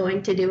I was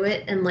going to do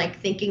it, and, like,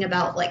 thinking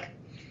about, like,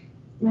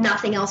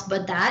 nothing else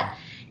but that.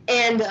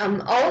 And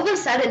all of a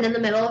sudden, in the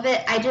middle of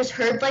it, I just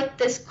heard, like,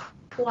 this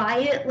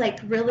quiet, like,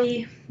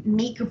 really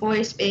meek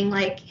voice being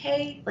like,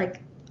 hey,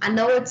 like, I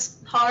know it's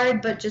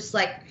hard, but just,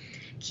 like,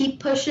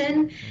 keep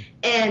pushing.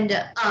 And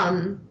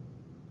I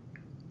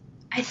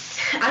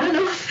don't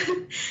know.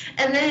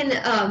 And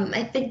then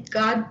I think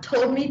God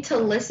told me to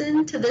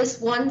listen to this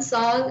one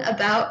song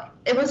about,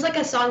 it was like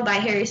a song by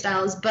Harry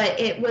Styles, but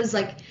it was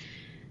like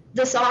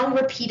the song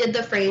repeated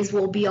the phrase,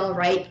 we'll be all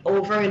right,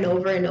 over and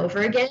over and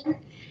over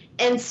again.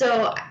 And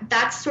so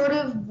that's sort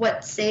of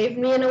what saved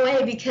me in a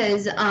way,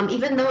 because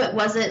even though it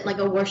wasn't like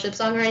a worship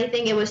song or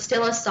anything, it was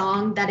still a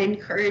song that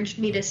encouraged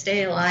me to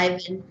stay alive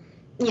and,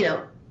 you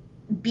know,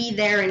 be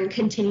there and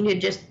continue to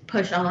just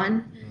push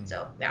on.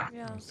 So, yeah.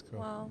 Yeah, cool.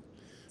 Wow.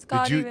 It's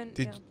God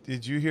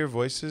Did you hear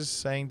voices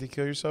saying to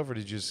kill yourself, or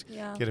did you just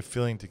get a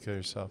feeling to kill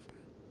yourself?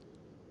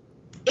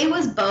 It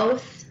was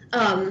both.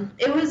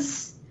 It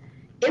was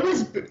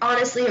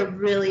honestly a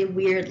really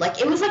weird,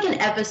 like, it was like an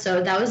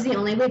episode. That was the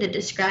only way to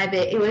describe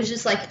it. It was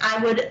just like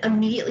I would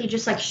immediately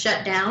just like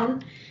shut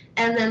down,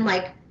 and then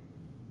like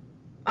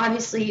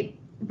obviously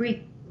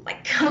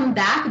come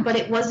back, but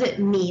it wasn't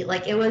me.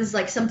 Like, it was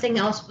like something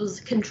else was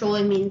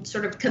controlling me and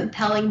sort of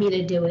compelling me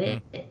to do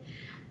it.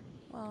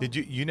 Wow. Did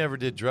you never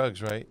did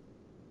drugs, right?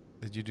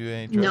 Did you do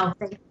any drugs?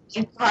 No,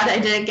 thank God I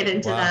didn't get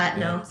into that.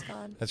 Yeah.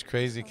 No. That's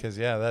crazy, because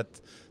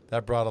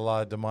that brought a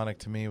lot of demonic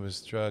to me,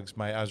 was drugs.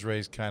 I was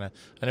raised I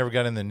never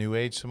got in the New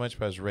Age so much,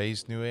 but I was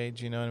raised New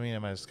Age, you know what I mean?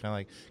 I was kind of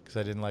like, because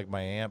I didn't like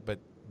my aunt, but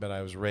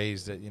I was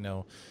raised at,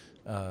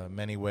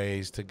 many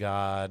ways to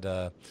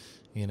God,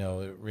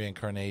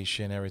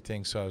 reincarnation,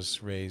 everything. So I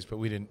was raised, but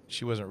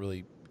she wasn't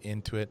really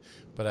into it,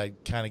 but I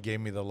kind of gave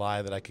me the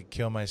lie that I could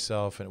kill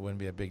myself and it wouldn't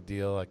be a big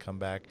deal. I come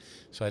back.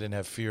 So I didn't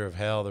have fear of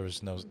hell.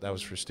 That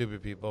was for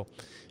stupid people.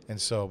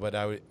 And so,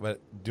 but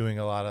doing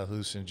a lot of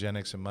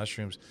hallucinogenics and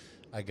mushrooms,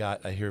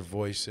 I hear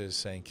voices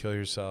saying, kill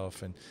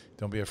yourself and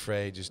don't be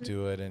afraid, just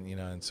do it. And,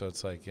 and so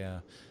it's like, yeah.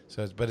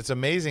 So, but it's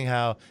amazing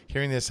how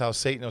how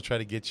Satan will try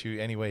to get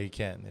you any way he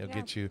can. He'll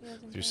get you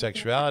through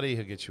sexuality.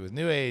 He'll get you with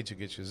New Age. He'll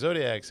get you with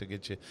Zodiacs. He'll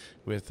get you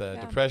with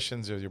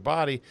depressions or your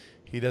body.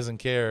 He doesn't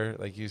care.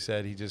 Like you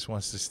said, he just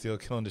wants to steal,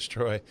 kill, and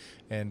destroy.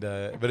 And,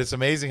 but it's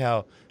amazing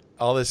how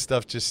all this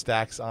stuff just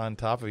stacks on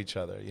top of each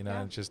other,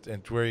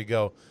 and where you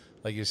go.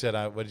 Like you said,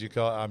 what did you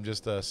call it? I'm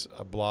just a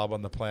blob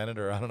on the planet,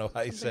 or I don't know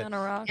how you said. On a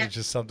rock. It's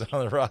just something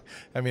on the rock.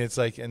 I mean, it's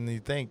like, and you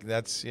think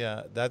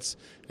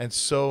and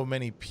so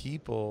many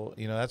people,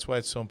 that's why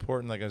it's so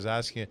important. Like I was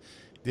asking you,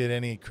 did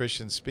any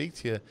Christians speak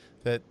to you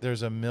that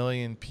there's 1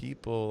 million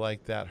people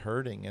like that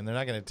hurting, and they're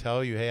not going to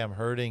tell you, hey, I'm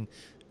hurting,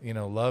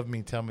 love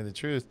me, tell me the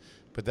truth.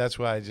 But that's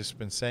why I've just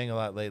been saying a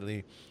lot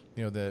lately,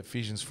 the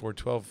Ephesians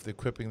 4:12, the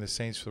equipping the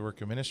saints for the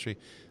work of ministry,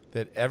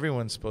 that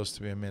everyone's supposed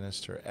to be a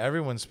minister.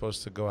 Everyone's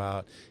supposed to go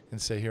out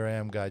and say, here I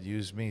am, God,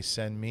 use me,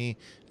 send me.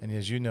 And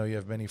as you know, you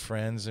have many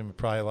friends, and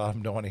probably a lot of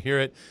them don't want to hear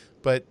it,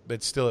 but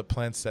still it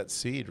plants that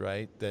seed,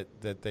 right,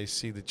 that they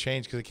see the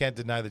change, because they can't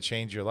deny the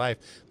change in your life.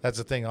 That's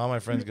the thing. All my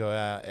friends go,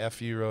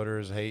 F you,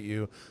 Rotors, hate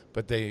you.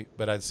 But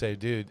I'd say,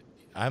 dude,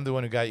 I'm the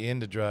one who got you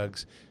into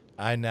drugs.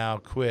 I now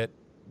quit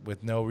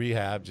with no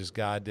rehab, just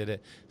God did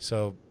it.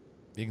 So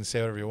you can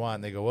say whatever you want.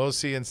 And they go, well, we'll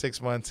see you in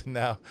 6 months. And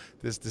now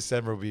this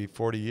December will be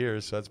 40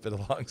 years. So it's been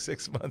a long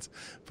 6 months.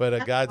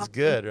 But God's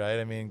good, right?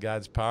 I mean,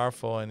 God's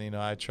powerful. And,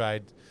 I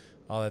tried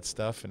all that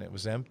stuff and it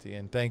was empty.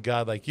 And thank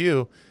God, like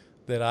you,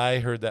 that I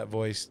heard that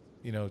voice,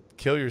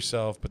 kill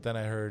yourself. But then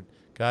I heard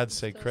God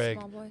say, Craig,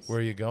 where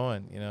are you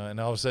going? And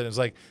all of a sudden it was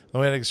like, the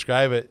way I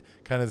describe it,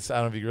 kind of, I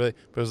don't know if you really,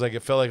 but it was like,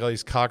 it felt like all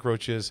these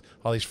cockroaches,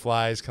 all these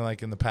flies, kind of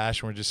like in the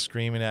Passion, were just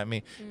screaming at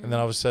me. Mm-hmm. And then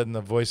all of a sudden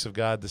the voice of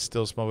God, the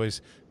still small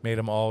voice, made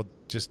them all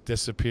just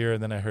disappear.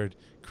 And then I heard,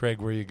 Craig,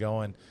 where are you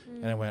going?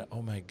 Mm-hmm. And I went,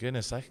 oh my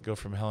goodness, I could go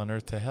from hell on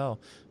earth to hell.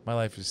 My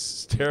life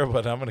is terrible.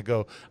 And I'm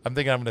thinking I'm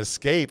going to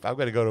escape. I've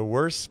got to go to a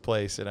worse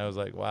place. And I was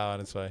like, wow.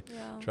 And so I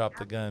dropped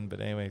the gun.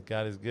 But anyway,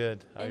 God is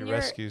good. How he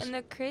rescues. And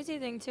the crazy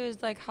thing too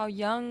is like how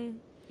young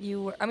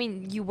you were. I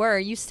mean,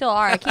 you still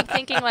are. I keep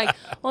thinking like,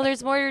 well,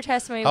 there's more to your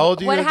testimony. How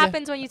old are you again?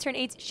 Happens when you turn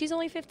 18? She's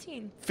only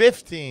 15.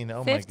 15. Oh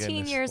my goodness.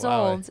 15 years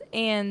old.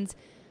 And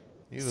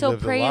so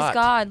praise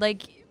God.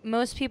 Like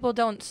most people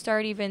don't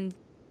start even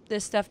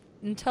this stuff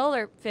until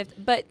they're 50.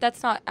 But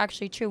that's not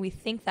actually true. We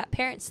think that.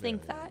 Parents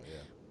think that. Yeah.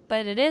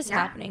 But it is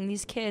happening.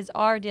 These kids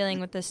are dealing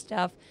with this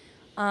stuff.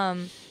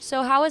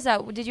 So how is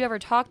that? Did you ever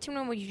talk to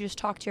them? Would you just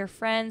talk to your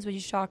friends? Would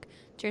you talk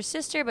to your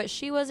sister? But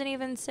she wasn't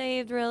even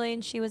saved really,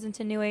 and she was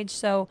into New Age.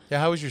 So yeah,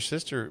 how was your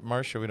sister,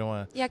 Marcia? We don't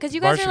want to. Yeah, because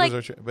you guys are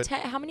like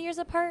how many years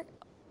apart?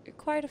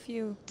 Quite a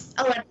few.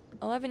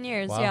 11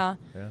 years. Wow.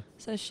 Yeah.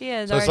 So she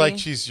is. So it's like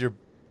she's your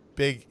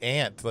big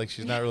aunt. Like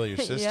she's not really your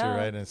sister,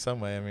 right? In some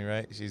way, I mean,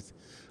 right?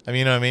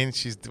 You know what I mean?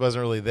 She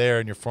wasn't really there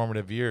in your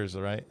formative years,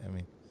 right? I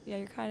mean. Yeah,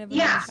 you're kind of a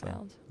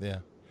child. So, yeah.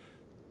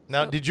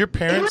 Now, did your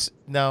parents?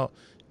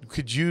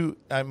 Could you?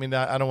 I mean,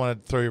 I don't want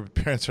to throw your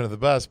parents under the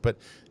bus, but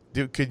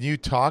could you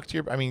talk to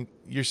your? I mean,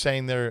 you're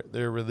saying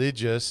they're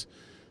religious,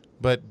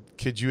 but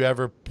could you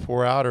ever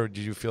pour out, or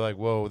did you feel like,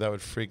 whoa, that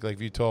would freak? Like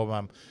if you told them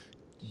I'm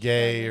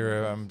gay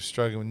or I'm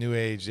struggling with New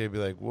Age, they'd be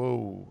like,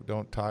 whoa,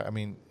 don't talk. I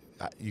mean,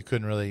 you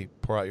couldn't really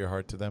pour out your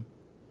heart to them.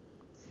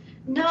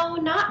 No,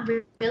 not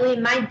really.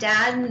 My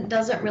dad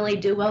doesn't really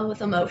do well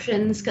with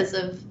emotions because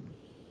of,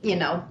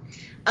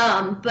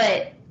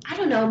 but I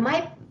don't know.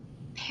 My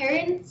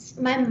parents,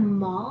 my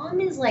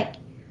mom is like,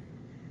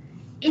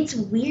 it's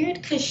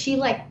weird because she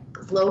like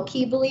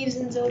low-key believes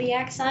in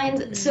Zodiac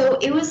signs. Mm-hmm. So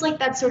it was like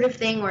that sort of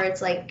thing where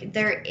it's like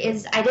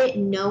I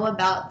didn't know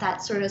about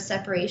that sort of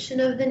separation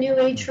of the New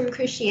Age from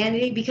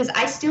Christianity because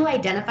I still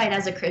identified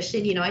as a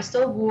Christian. I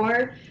still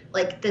wore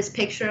like this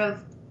picture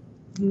of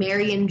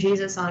Mary and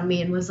Jesus on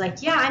me and was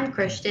like, yeah, I'm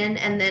Christian,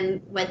 and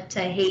then went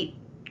to hate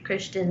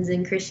Christians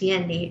and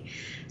Christianity.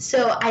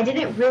 So I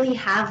didn't really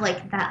have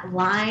like that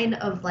line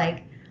of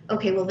like,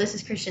 okay, well, this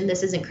is Christian,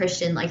 this isn't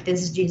Christian, like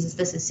this is Jesus,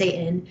 this is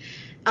Satan.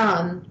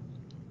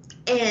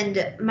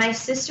 And my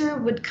sister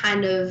would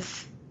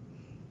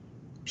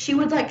she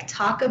would like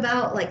talk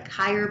about like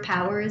higher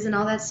powers and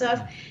all that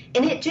stuff,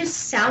 and it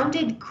just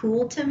sounded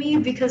cool to me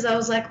because I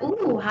was like,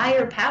 ooh,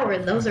 higher power,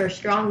 those are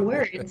strong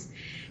words.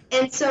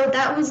 And so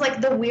that was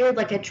like the weird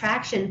like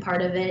attraction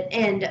part of it.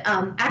 And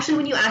actually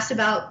when you asked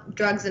about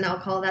drugs and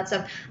alcohol, that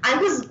stuff, I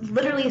was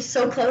literally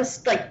so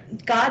close,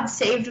 like God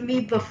saved me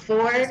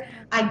before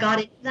I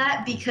got into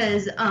that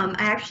because I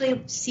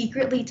actually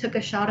secretly took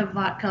a shot of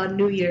vodka on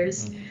New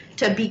Year's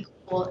to be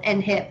cool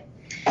and hip.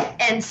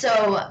 And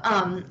so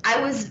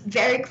I was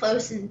very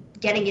close in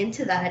getting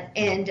into that.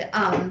 And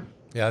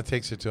yeah, it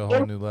takes it to a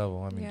whole new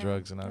level. I mean,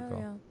 drugs and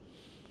alcohol. Oh,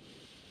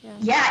 yeah.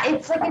 Yeah,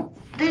 it's like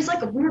there's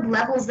like weird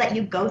levels that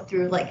you go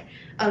through, like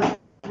of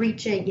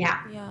reaching.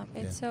 Yeah.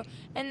 It's so,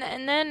 and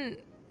then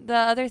the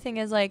other thing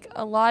is like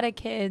a lot of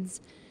kids,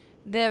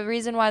 the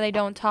reason why they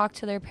don't talk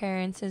to their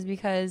parents is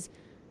because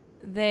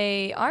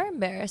they are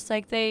embarrassed.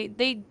 Like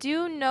they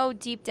do know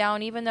deep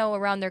down, even though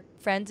around their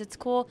friends it's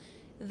cool,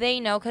 they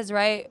know, because,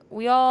 right,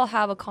 we all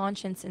have a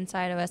conscience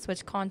inside of us,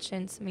 which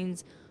conscience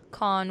means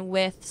con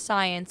with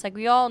science. Like,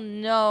 we all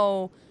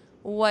know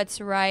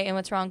what's right and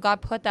what's wrong.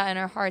 God put that in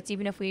our hearts,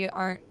 even if we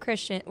aren't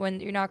Christian, when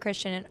you're not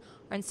Christian and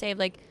aren't saved.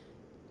 Like,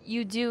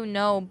 you do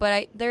know,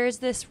 but there's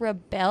this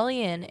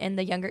rebellion in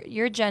the younger.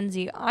 You're Gen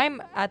Z.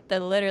 I'm at the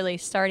literally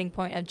starting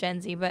point of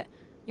Gen Z, but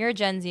you're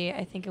Gen Z.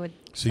 I think it would.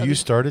 So you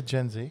started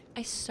Gen Z?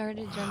 I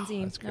started Gen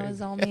Z. That's That was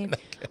crazy. all me.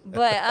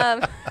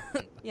 But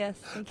yes,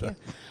 thank you.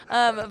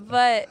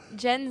 But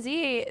Gen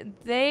Z,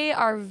 they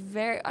are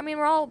very. I mean,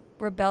 we're all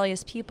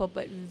rebellious people,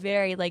 but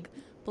very like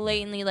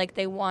blatantly, like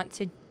they want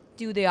to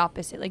do the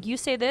opposite. Like, you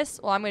say this,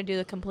 well, I'm going to do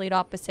the complete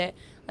opposite.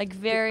 Like,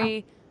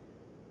 very.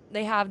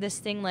 They have this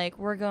thing like,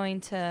 we're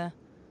going to.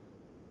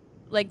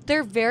 Like,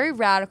 they're very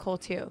radical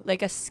too,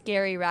 like a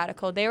scary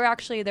radical. There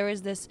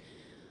was this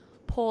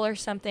poll or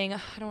something, I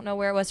don't know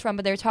where it was from,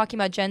 but they were talking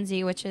about Gen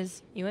Z, which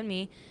is you and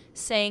me,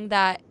 saying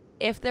that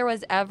if there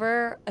was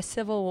ever a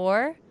civil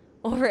war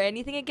over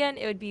anything again,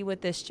 it would be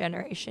with this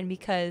generation,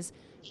 because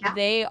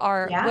they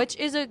are, which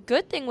is a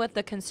good thing with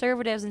the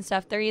conservatives and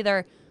stuff. They're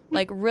either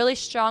like really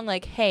strong,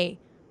 like, hey,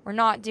 we're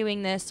not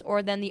doing this,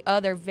 or then the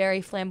other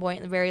very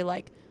flamboyant and very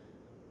like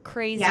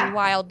crazy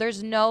wild.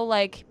 There's no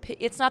like,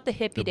 it's not the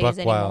hippie days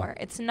anymore.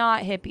 It's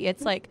not hippie.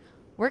 It's like,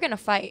 we're gonna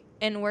fight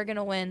and we're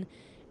gonna win.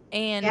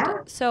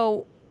 And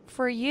so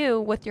for you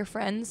with your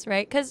friends,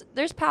 right, because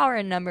there's power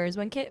in numbers.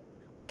 When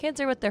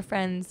kids are with their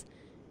friends,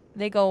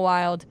 they go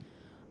wild.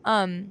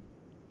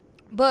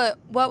 But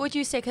what would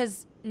you say,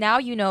 because now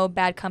you know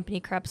bad company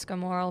corrupts good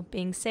moral,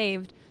 being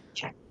saved.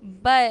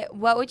 But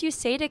what would you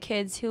say to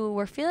kids who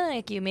were feeling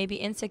like you, maybe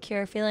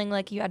insecure, feeling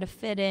like you had to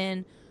fit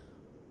in?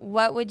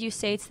 What would you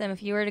say to them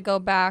if you were to go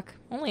back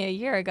only a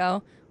year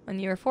ago when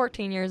you were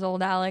 14 years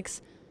old,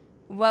 Alex?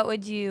 What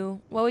would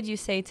you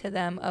say to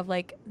them of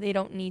like, they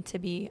don't need to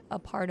be a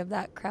part of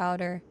that crowd,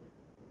 or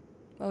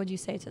what would you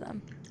say to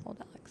them, old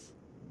Alex?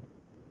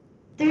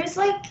 There's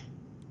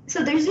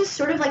this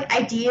sort of like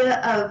idea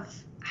of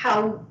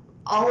how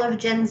all of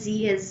Gen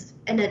Z is,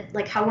 and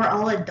like how we're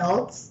all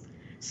adults.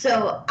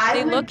 So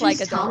they look like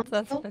adults.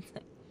 That's what I'm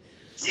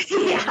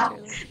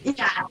saying.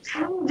 Yeah,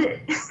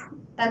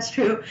 that's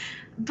true.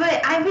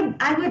 But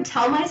I would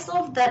tell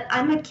myself that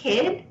I'm a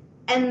kid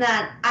and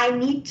that I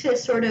need to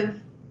sort of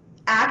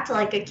act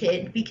like a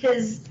kid,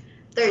 because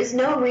there's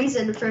no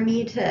reason for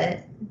me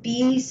to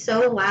be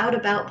so loud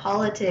about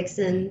politics,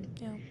 and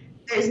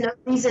there's no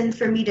reason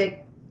for me to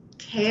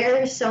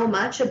care so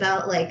much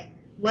about like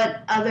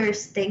what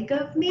others think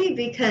of me,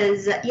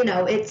 because it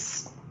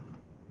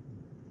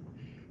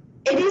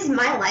is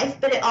my life,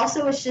 but it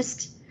also is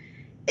just,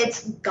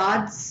 it's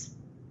God's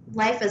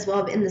life as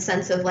well, in the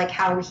sense of like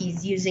how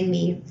he's using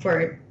me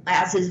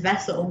as his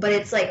vessel. But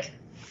it's like,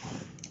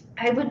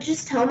 I would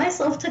just tell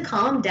myself to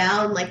calm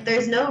down. Like,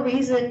 there's no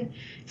reason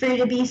for you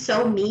to be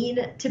so mean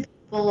to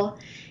people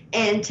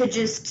and to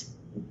just,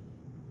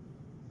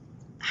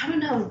 I don't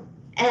know,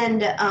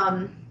 and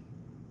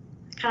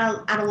kind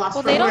of at a loss for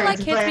words. Well, they don't let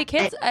kids be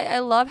kids. I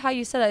love how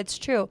you said that. It's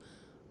true.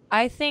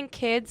 I think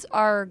kids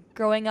are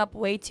growing up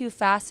way too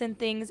fast in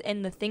things,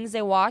 and the things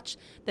they watch,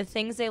 the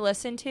things they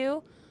listen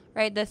to,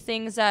 right? The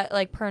things that,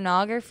 like,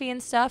 pornography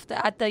and stuff,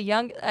 that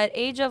at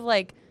age of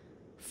like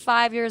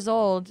 5 years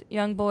old,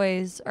 young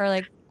boys are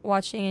like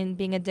watching and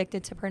being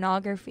addicted to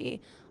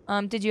pornography.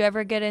 Did you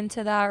ever get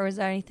into that, or was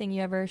that anything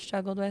you ever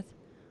struggled with?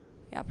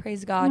 Yeah,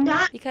 praise God.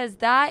 Because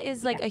that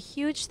is like a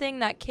huge thing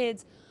that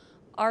kids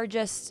are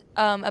just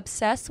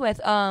obsessed with.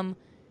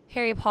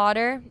 Harry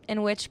Potter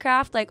and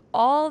witchcraft, like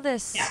all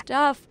this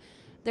stuff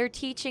they're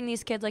teaching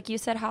these kids. Like you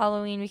said,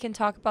 Halloween, we can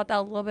talk about that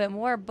a little bit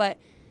more, but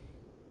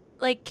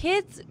like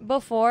kids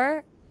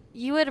before,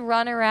 you would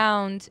run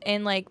around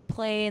and like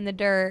play in the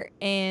dirt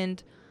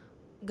and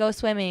go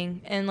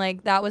swimming, and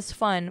like that was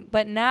fun.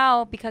 But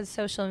now, because of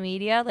social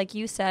media, like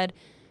you said,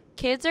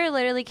 kids are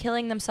literally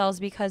killing themselves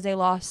because they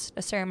lost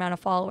a certain amount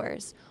of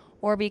followers,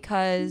 or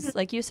because,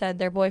 like you said,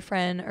 their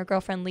boyfriend or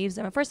girlfriend leaves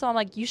them. And first of all, I'm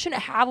like, you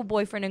shouldn't have a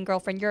boyfriend and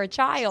girlfriend. You're a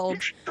child.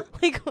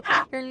 Like,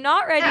 you're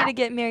not ready to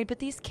get married. But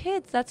these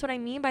kids, that's what I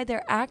mean by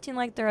they're acting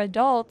like they're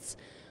adults,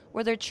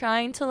 where they're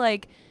trying to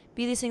like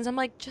be these things. I'm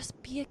like,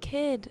 just be a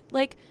kid.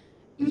 Like,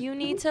 you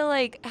need to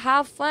like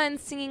have fun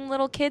singing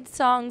little kids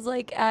songs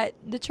like at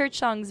the church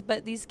songs.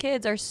 But these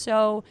kids are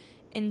so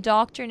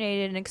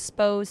indoctrinated and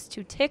exposed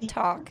to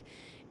TikTok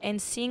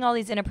and seeing all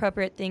these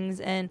inappropriate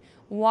things and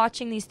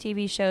watching these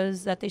TV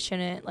shows that they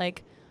shouldn't.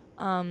 Like,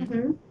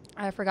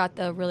 I forgot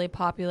the really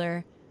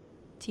popular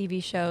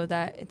TV show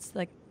that it's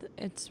like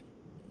it's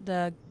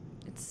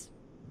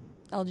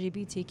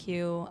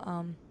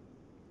LGBTQ.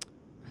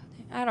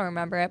 I don't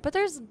remember it, but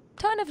there's a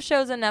ton of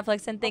shows on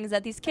Netflix and things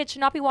that these kids should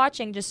not be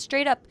watching. Just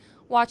straight up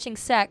watching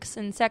sex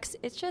and sex.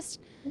 It's just,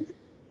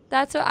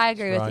 that's what I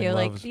agree with you.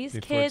 Like, these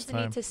kids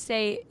need to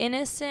stay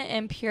innocent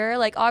and pure.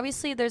 Like,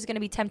 obviously there's going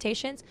to be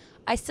temptations.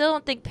 I still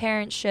don't think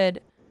parents should.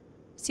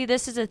 See,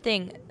 this is a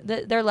thing.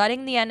 They're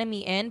letting the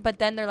enemy in, but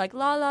then they're like,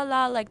 la, la,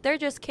 la. Like, they're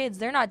just kids.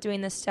 They're not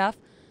doing this stuff.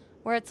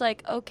 where it's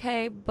like,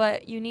 okay,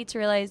 but you need to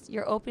realize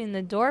you're opening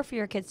the door for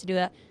your kids to do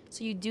that.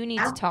 So you do need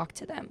to talk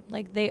to them.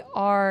 Like, they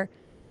are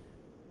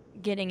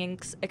getting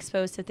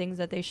exposed to things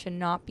that they should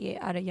not be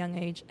at a young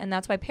age. And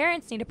that's why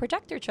parents need to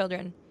protect their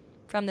children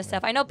from this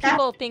stuff. I know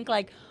people think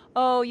like,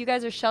 oh, you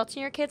guys are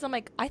sheltering your kids. I'm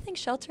like, I think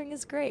sheltering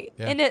is great.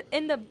 Yeah.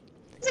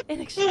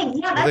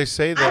 Well, they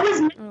say that. I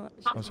was never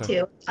talked to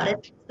about it.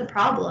 That's the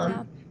problem.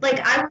 Yeah. Like,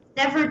 I was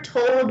never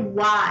told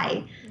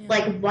why. Yeah.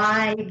 Like,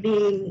 why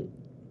being,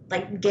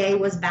 like, gay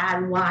was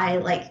bad. Why,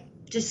 like,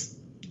 just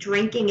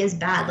drinking is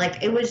bad.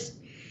 Like, I was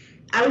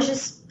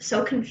just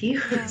so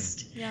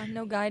confused. Yeah,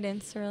 no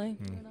guidance, really.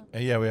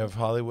 And yeah, we have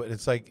Hollywood.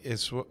 It's like,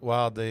 it's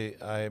wild.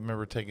 I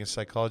remember taking a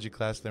psychology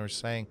class. They were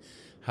saying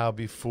how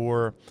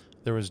before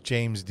there was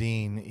James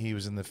Dean, he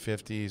was in the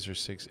 50s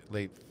or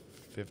late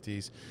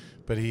 50s,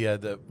 but he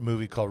had the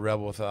movie called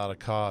Rebel Without a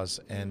Cause,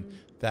 and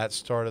that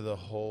started the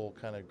whole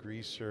kind of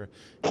greaser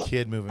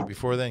kid movement.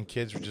 Before then,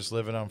 kids were just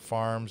living on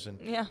farms and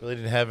really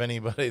didn't have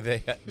anybody.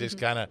 They just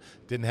kind of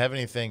didn't have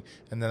anything,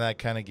 and then that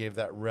kind of gave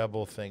that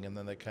rebel thing, and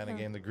then they kind of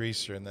gave the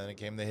greaser, and then it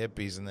came the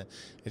hippies, and then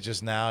it's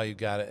just now you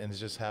got it, and it's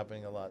just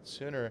happening a lot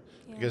sooner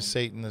because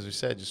Satan, as we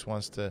said, just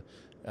wants to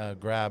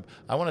grab.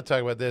 I want to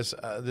talk about this.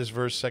 This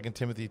verse, 2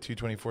 Timothy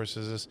 2:24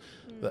 says this: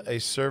 "A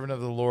servant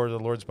of the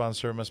Lord's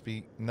bondservant must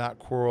be not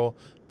quarrel,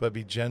 but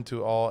be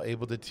gentle, all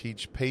able to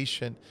teach,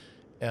 patient."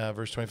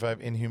 Verse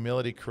 25, in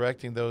humility,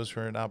 correcting those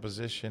who are in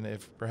opposition,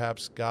 if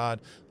perhaps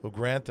God will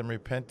grant them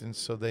repentance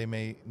so they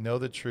may know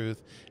the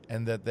truth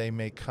and that they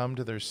may come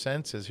to their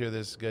senses. Here,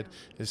 this is good.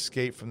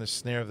 Escape from the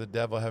snare of the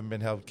devil, having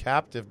been held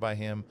captive by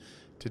him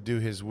to do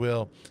his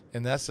will.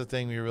 And that's the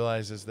thing we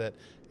realize is that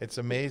it's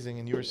amazing.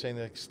 And you were saying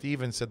that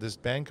Stephen said this,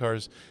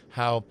 Bankars,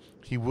 how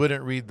he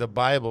wouldn't read the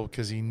Bible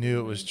because he knew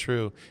it was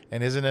true.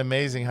 And isn't it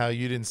amazing how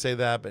you didn't say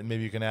that, but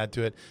maybe you can add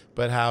to it,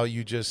 but how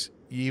you just,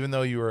 even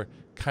though you were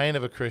kind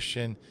of a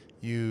Christian,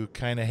 you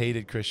kind of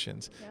hated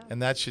Christians.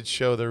 And that should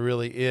show there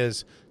really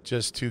is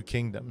just two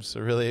kingdoms.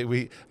 So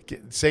really,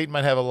 Satan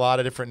might have a lot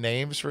of different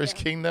names for his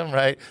kingdom,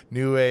 right?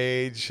 New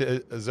Age,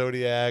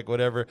 Zodiac,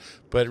 whatever.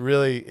 But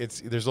really,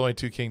 there's only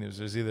two kingdoms.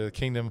 There's either the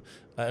kingdom,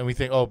 and we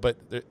think,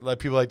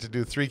 people like to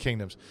do three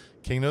kingdoms.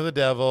 Kingdom of the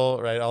devil,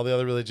 right? All the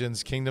other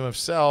religions, kingdom of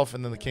self,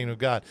 and then the kingdom of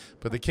God.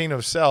 But the kingdom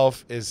of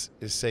self is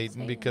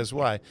Satan, because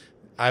why?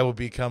 I will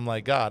become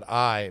like God.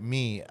 I.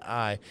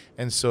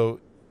 And so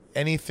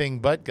anything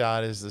but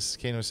God is this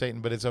kingdom of Satan.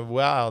 But it's a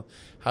wild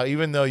how,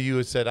 even though you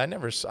had said,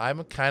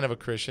 I'm kind of a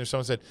Christian. If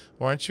someone said,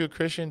 well, aren't you a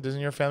Christian?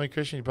 Doesn't your family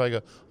Christian? You probably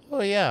go,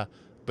 oh yeah.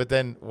 But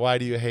then why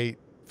do you hate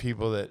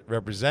people that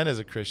represent as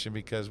a Christian?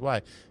 Because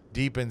why?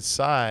 Deep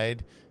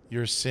inside,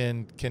 your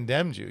sin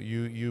condemned you.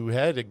 You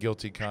had a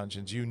guilty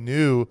conscience. You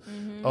knew,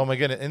 oh my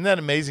goodness. Isn't that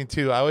amazing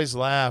too? I always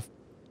laugh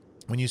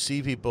when you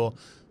see people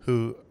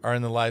who are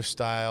in the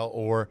lifestyle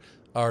or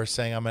are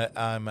saying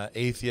I'm an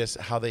atheist,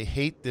 how they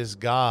hate this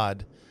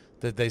God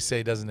that they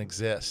say doesn't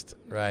exist,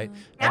 right?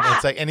 And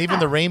it's like, and even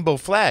the rainbow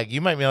flag,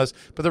 you might be honest,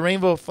 but the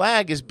rainbow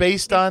flag is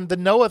based on the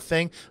Noah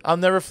thing, I'll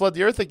never flood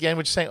the earth again,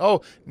 which is saying,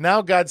 oh,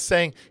 now God's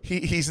saying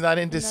he's not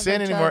into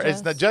sin anymore.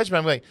 It's not judgment.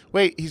 I'm like,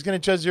 wait, he's going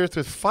to judge the earth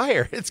with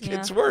fire. It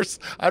gets worse.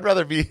 I'd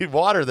rather be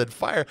water than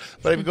fire.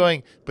 But I'm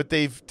going, but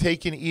they've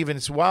taken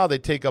it's wild. They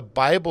take a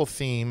Bible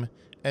theme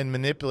and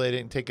manipulate it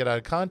and take it out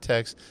of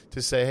context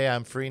to say, hey,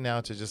 I'm free now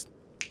to just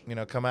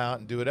come out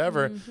and do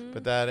whatever,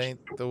 but that ain't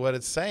what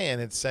it's saying.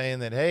 It's saying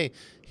that, hey,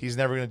 he's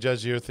never going to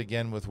judge the earth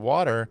again with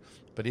water,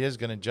 but he is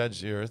going to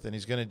judge the earth, and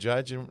he's going to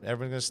judge, and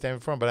everyone's going to stand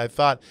before him. But I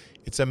thought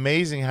it's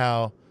amazing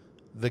how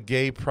the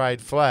gay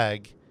pride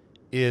flag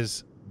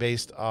is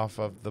based off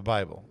of the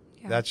Bible.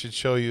 That should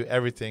show you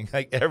everything.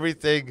 Like,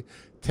 everything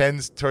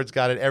tends towards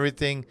God, and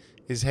everything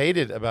is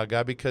hated about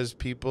God because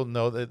people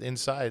know that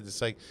inside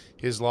it's like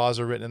his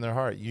laws are written in their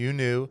heart. You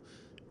knew.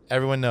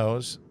 Everyone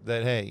knows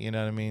that, hey, you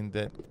know what I mean,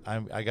 that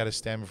I got to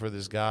stand before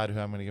this God who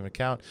I'm going to give an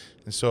account.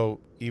 And so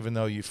even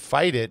though you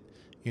fight it,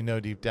 you know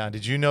deep down.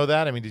 Did you know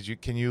that? I mean,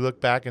 can you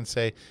look back and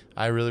say,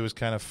 I really was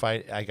kind of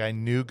I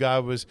knew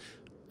God was,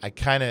 I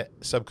kind of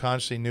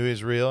subconsciously knew he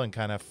was real and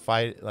kind of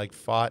fought,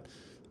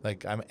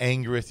 like I'm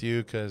angry with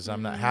you because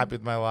I'm not happy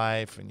with my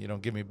life and you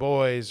don't give me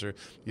boys or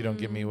you don't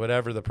give me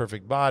whatever, the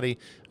perfect body.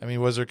 I mean,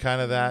 was there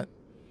kind of that?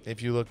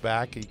 If you look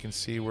back, you can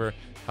see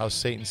how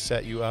Satan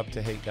set you up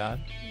to hate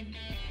God.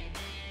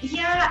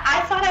 Yeah,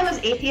 I thought I was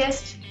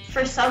atheist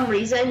for some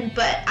reason,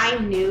 but I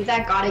knew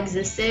that God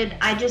existed.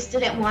 I just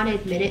didn't want to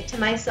admit it to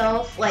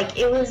myself. Like,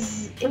 it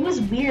was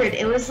weird.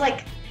 It was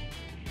like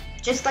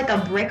just like a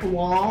brick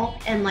wall,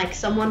 and like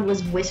someone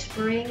was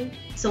whispering,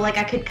 so like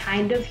I could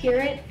kind of hear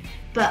it,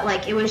 but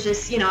like it was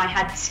just, I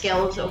had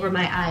scales over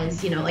my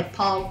eyes. Like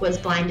Paul was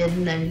blinded,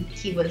 and then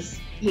he was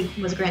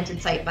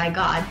granted sight by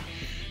God.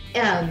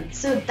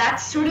 So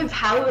that's sort of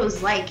how it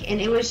was like,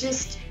 and it was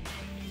just,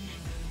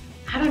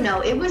 I don't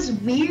know, it was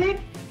weird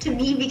to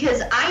me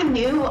because I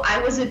knew I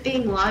wasn't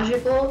being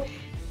logical,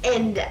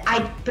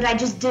 but I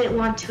just didn't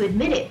want to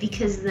admit it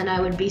because then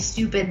I would be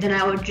stupid. Then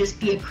I would just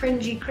be a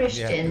cringy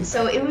Christian. Yeah.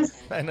 So it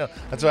was. I know.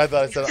 That's what I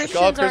thought. I said, Christians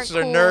all Christians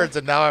are cool. nerds,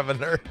 and now I'm a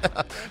nerd.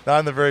 Now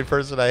I'm the very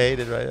person I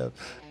hated right now.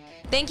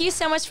 Thank you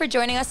so much for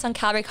joining us on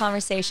Calvary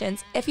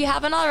Conversations. If you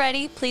haven't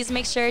already, please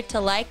make sure to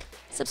like,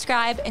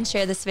 subscribe, and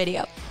share this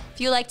video. If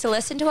you like to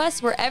listen to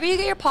us, wherever you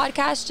get your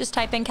podcast, just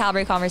type in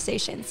Calvary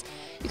Conversations.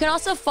 You can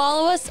also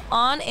follow us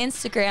on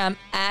Instagram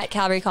at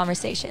Calvary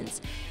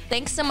Conversations.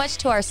 Thanks so much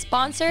to our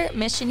sponsor,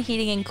 Mission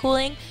Heating and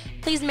Cooling.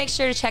 Please make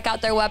sure to check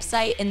out their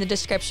website in the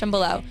description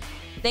below.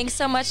 Thanks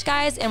so much,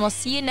 guys, and we'll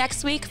see you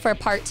next week for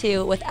part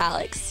 2 with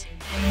Alex.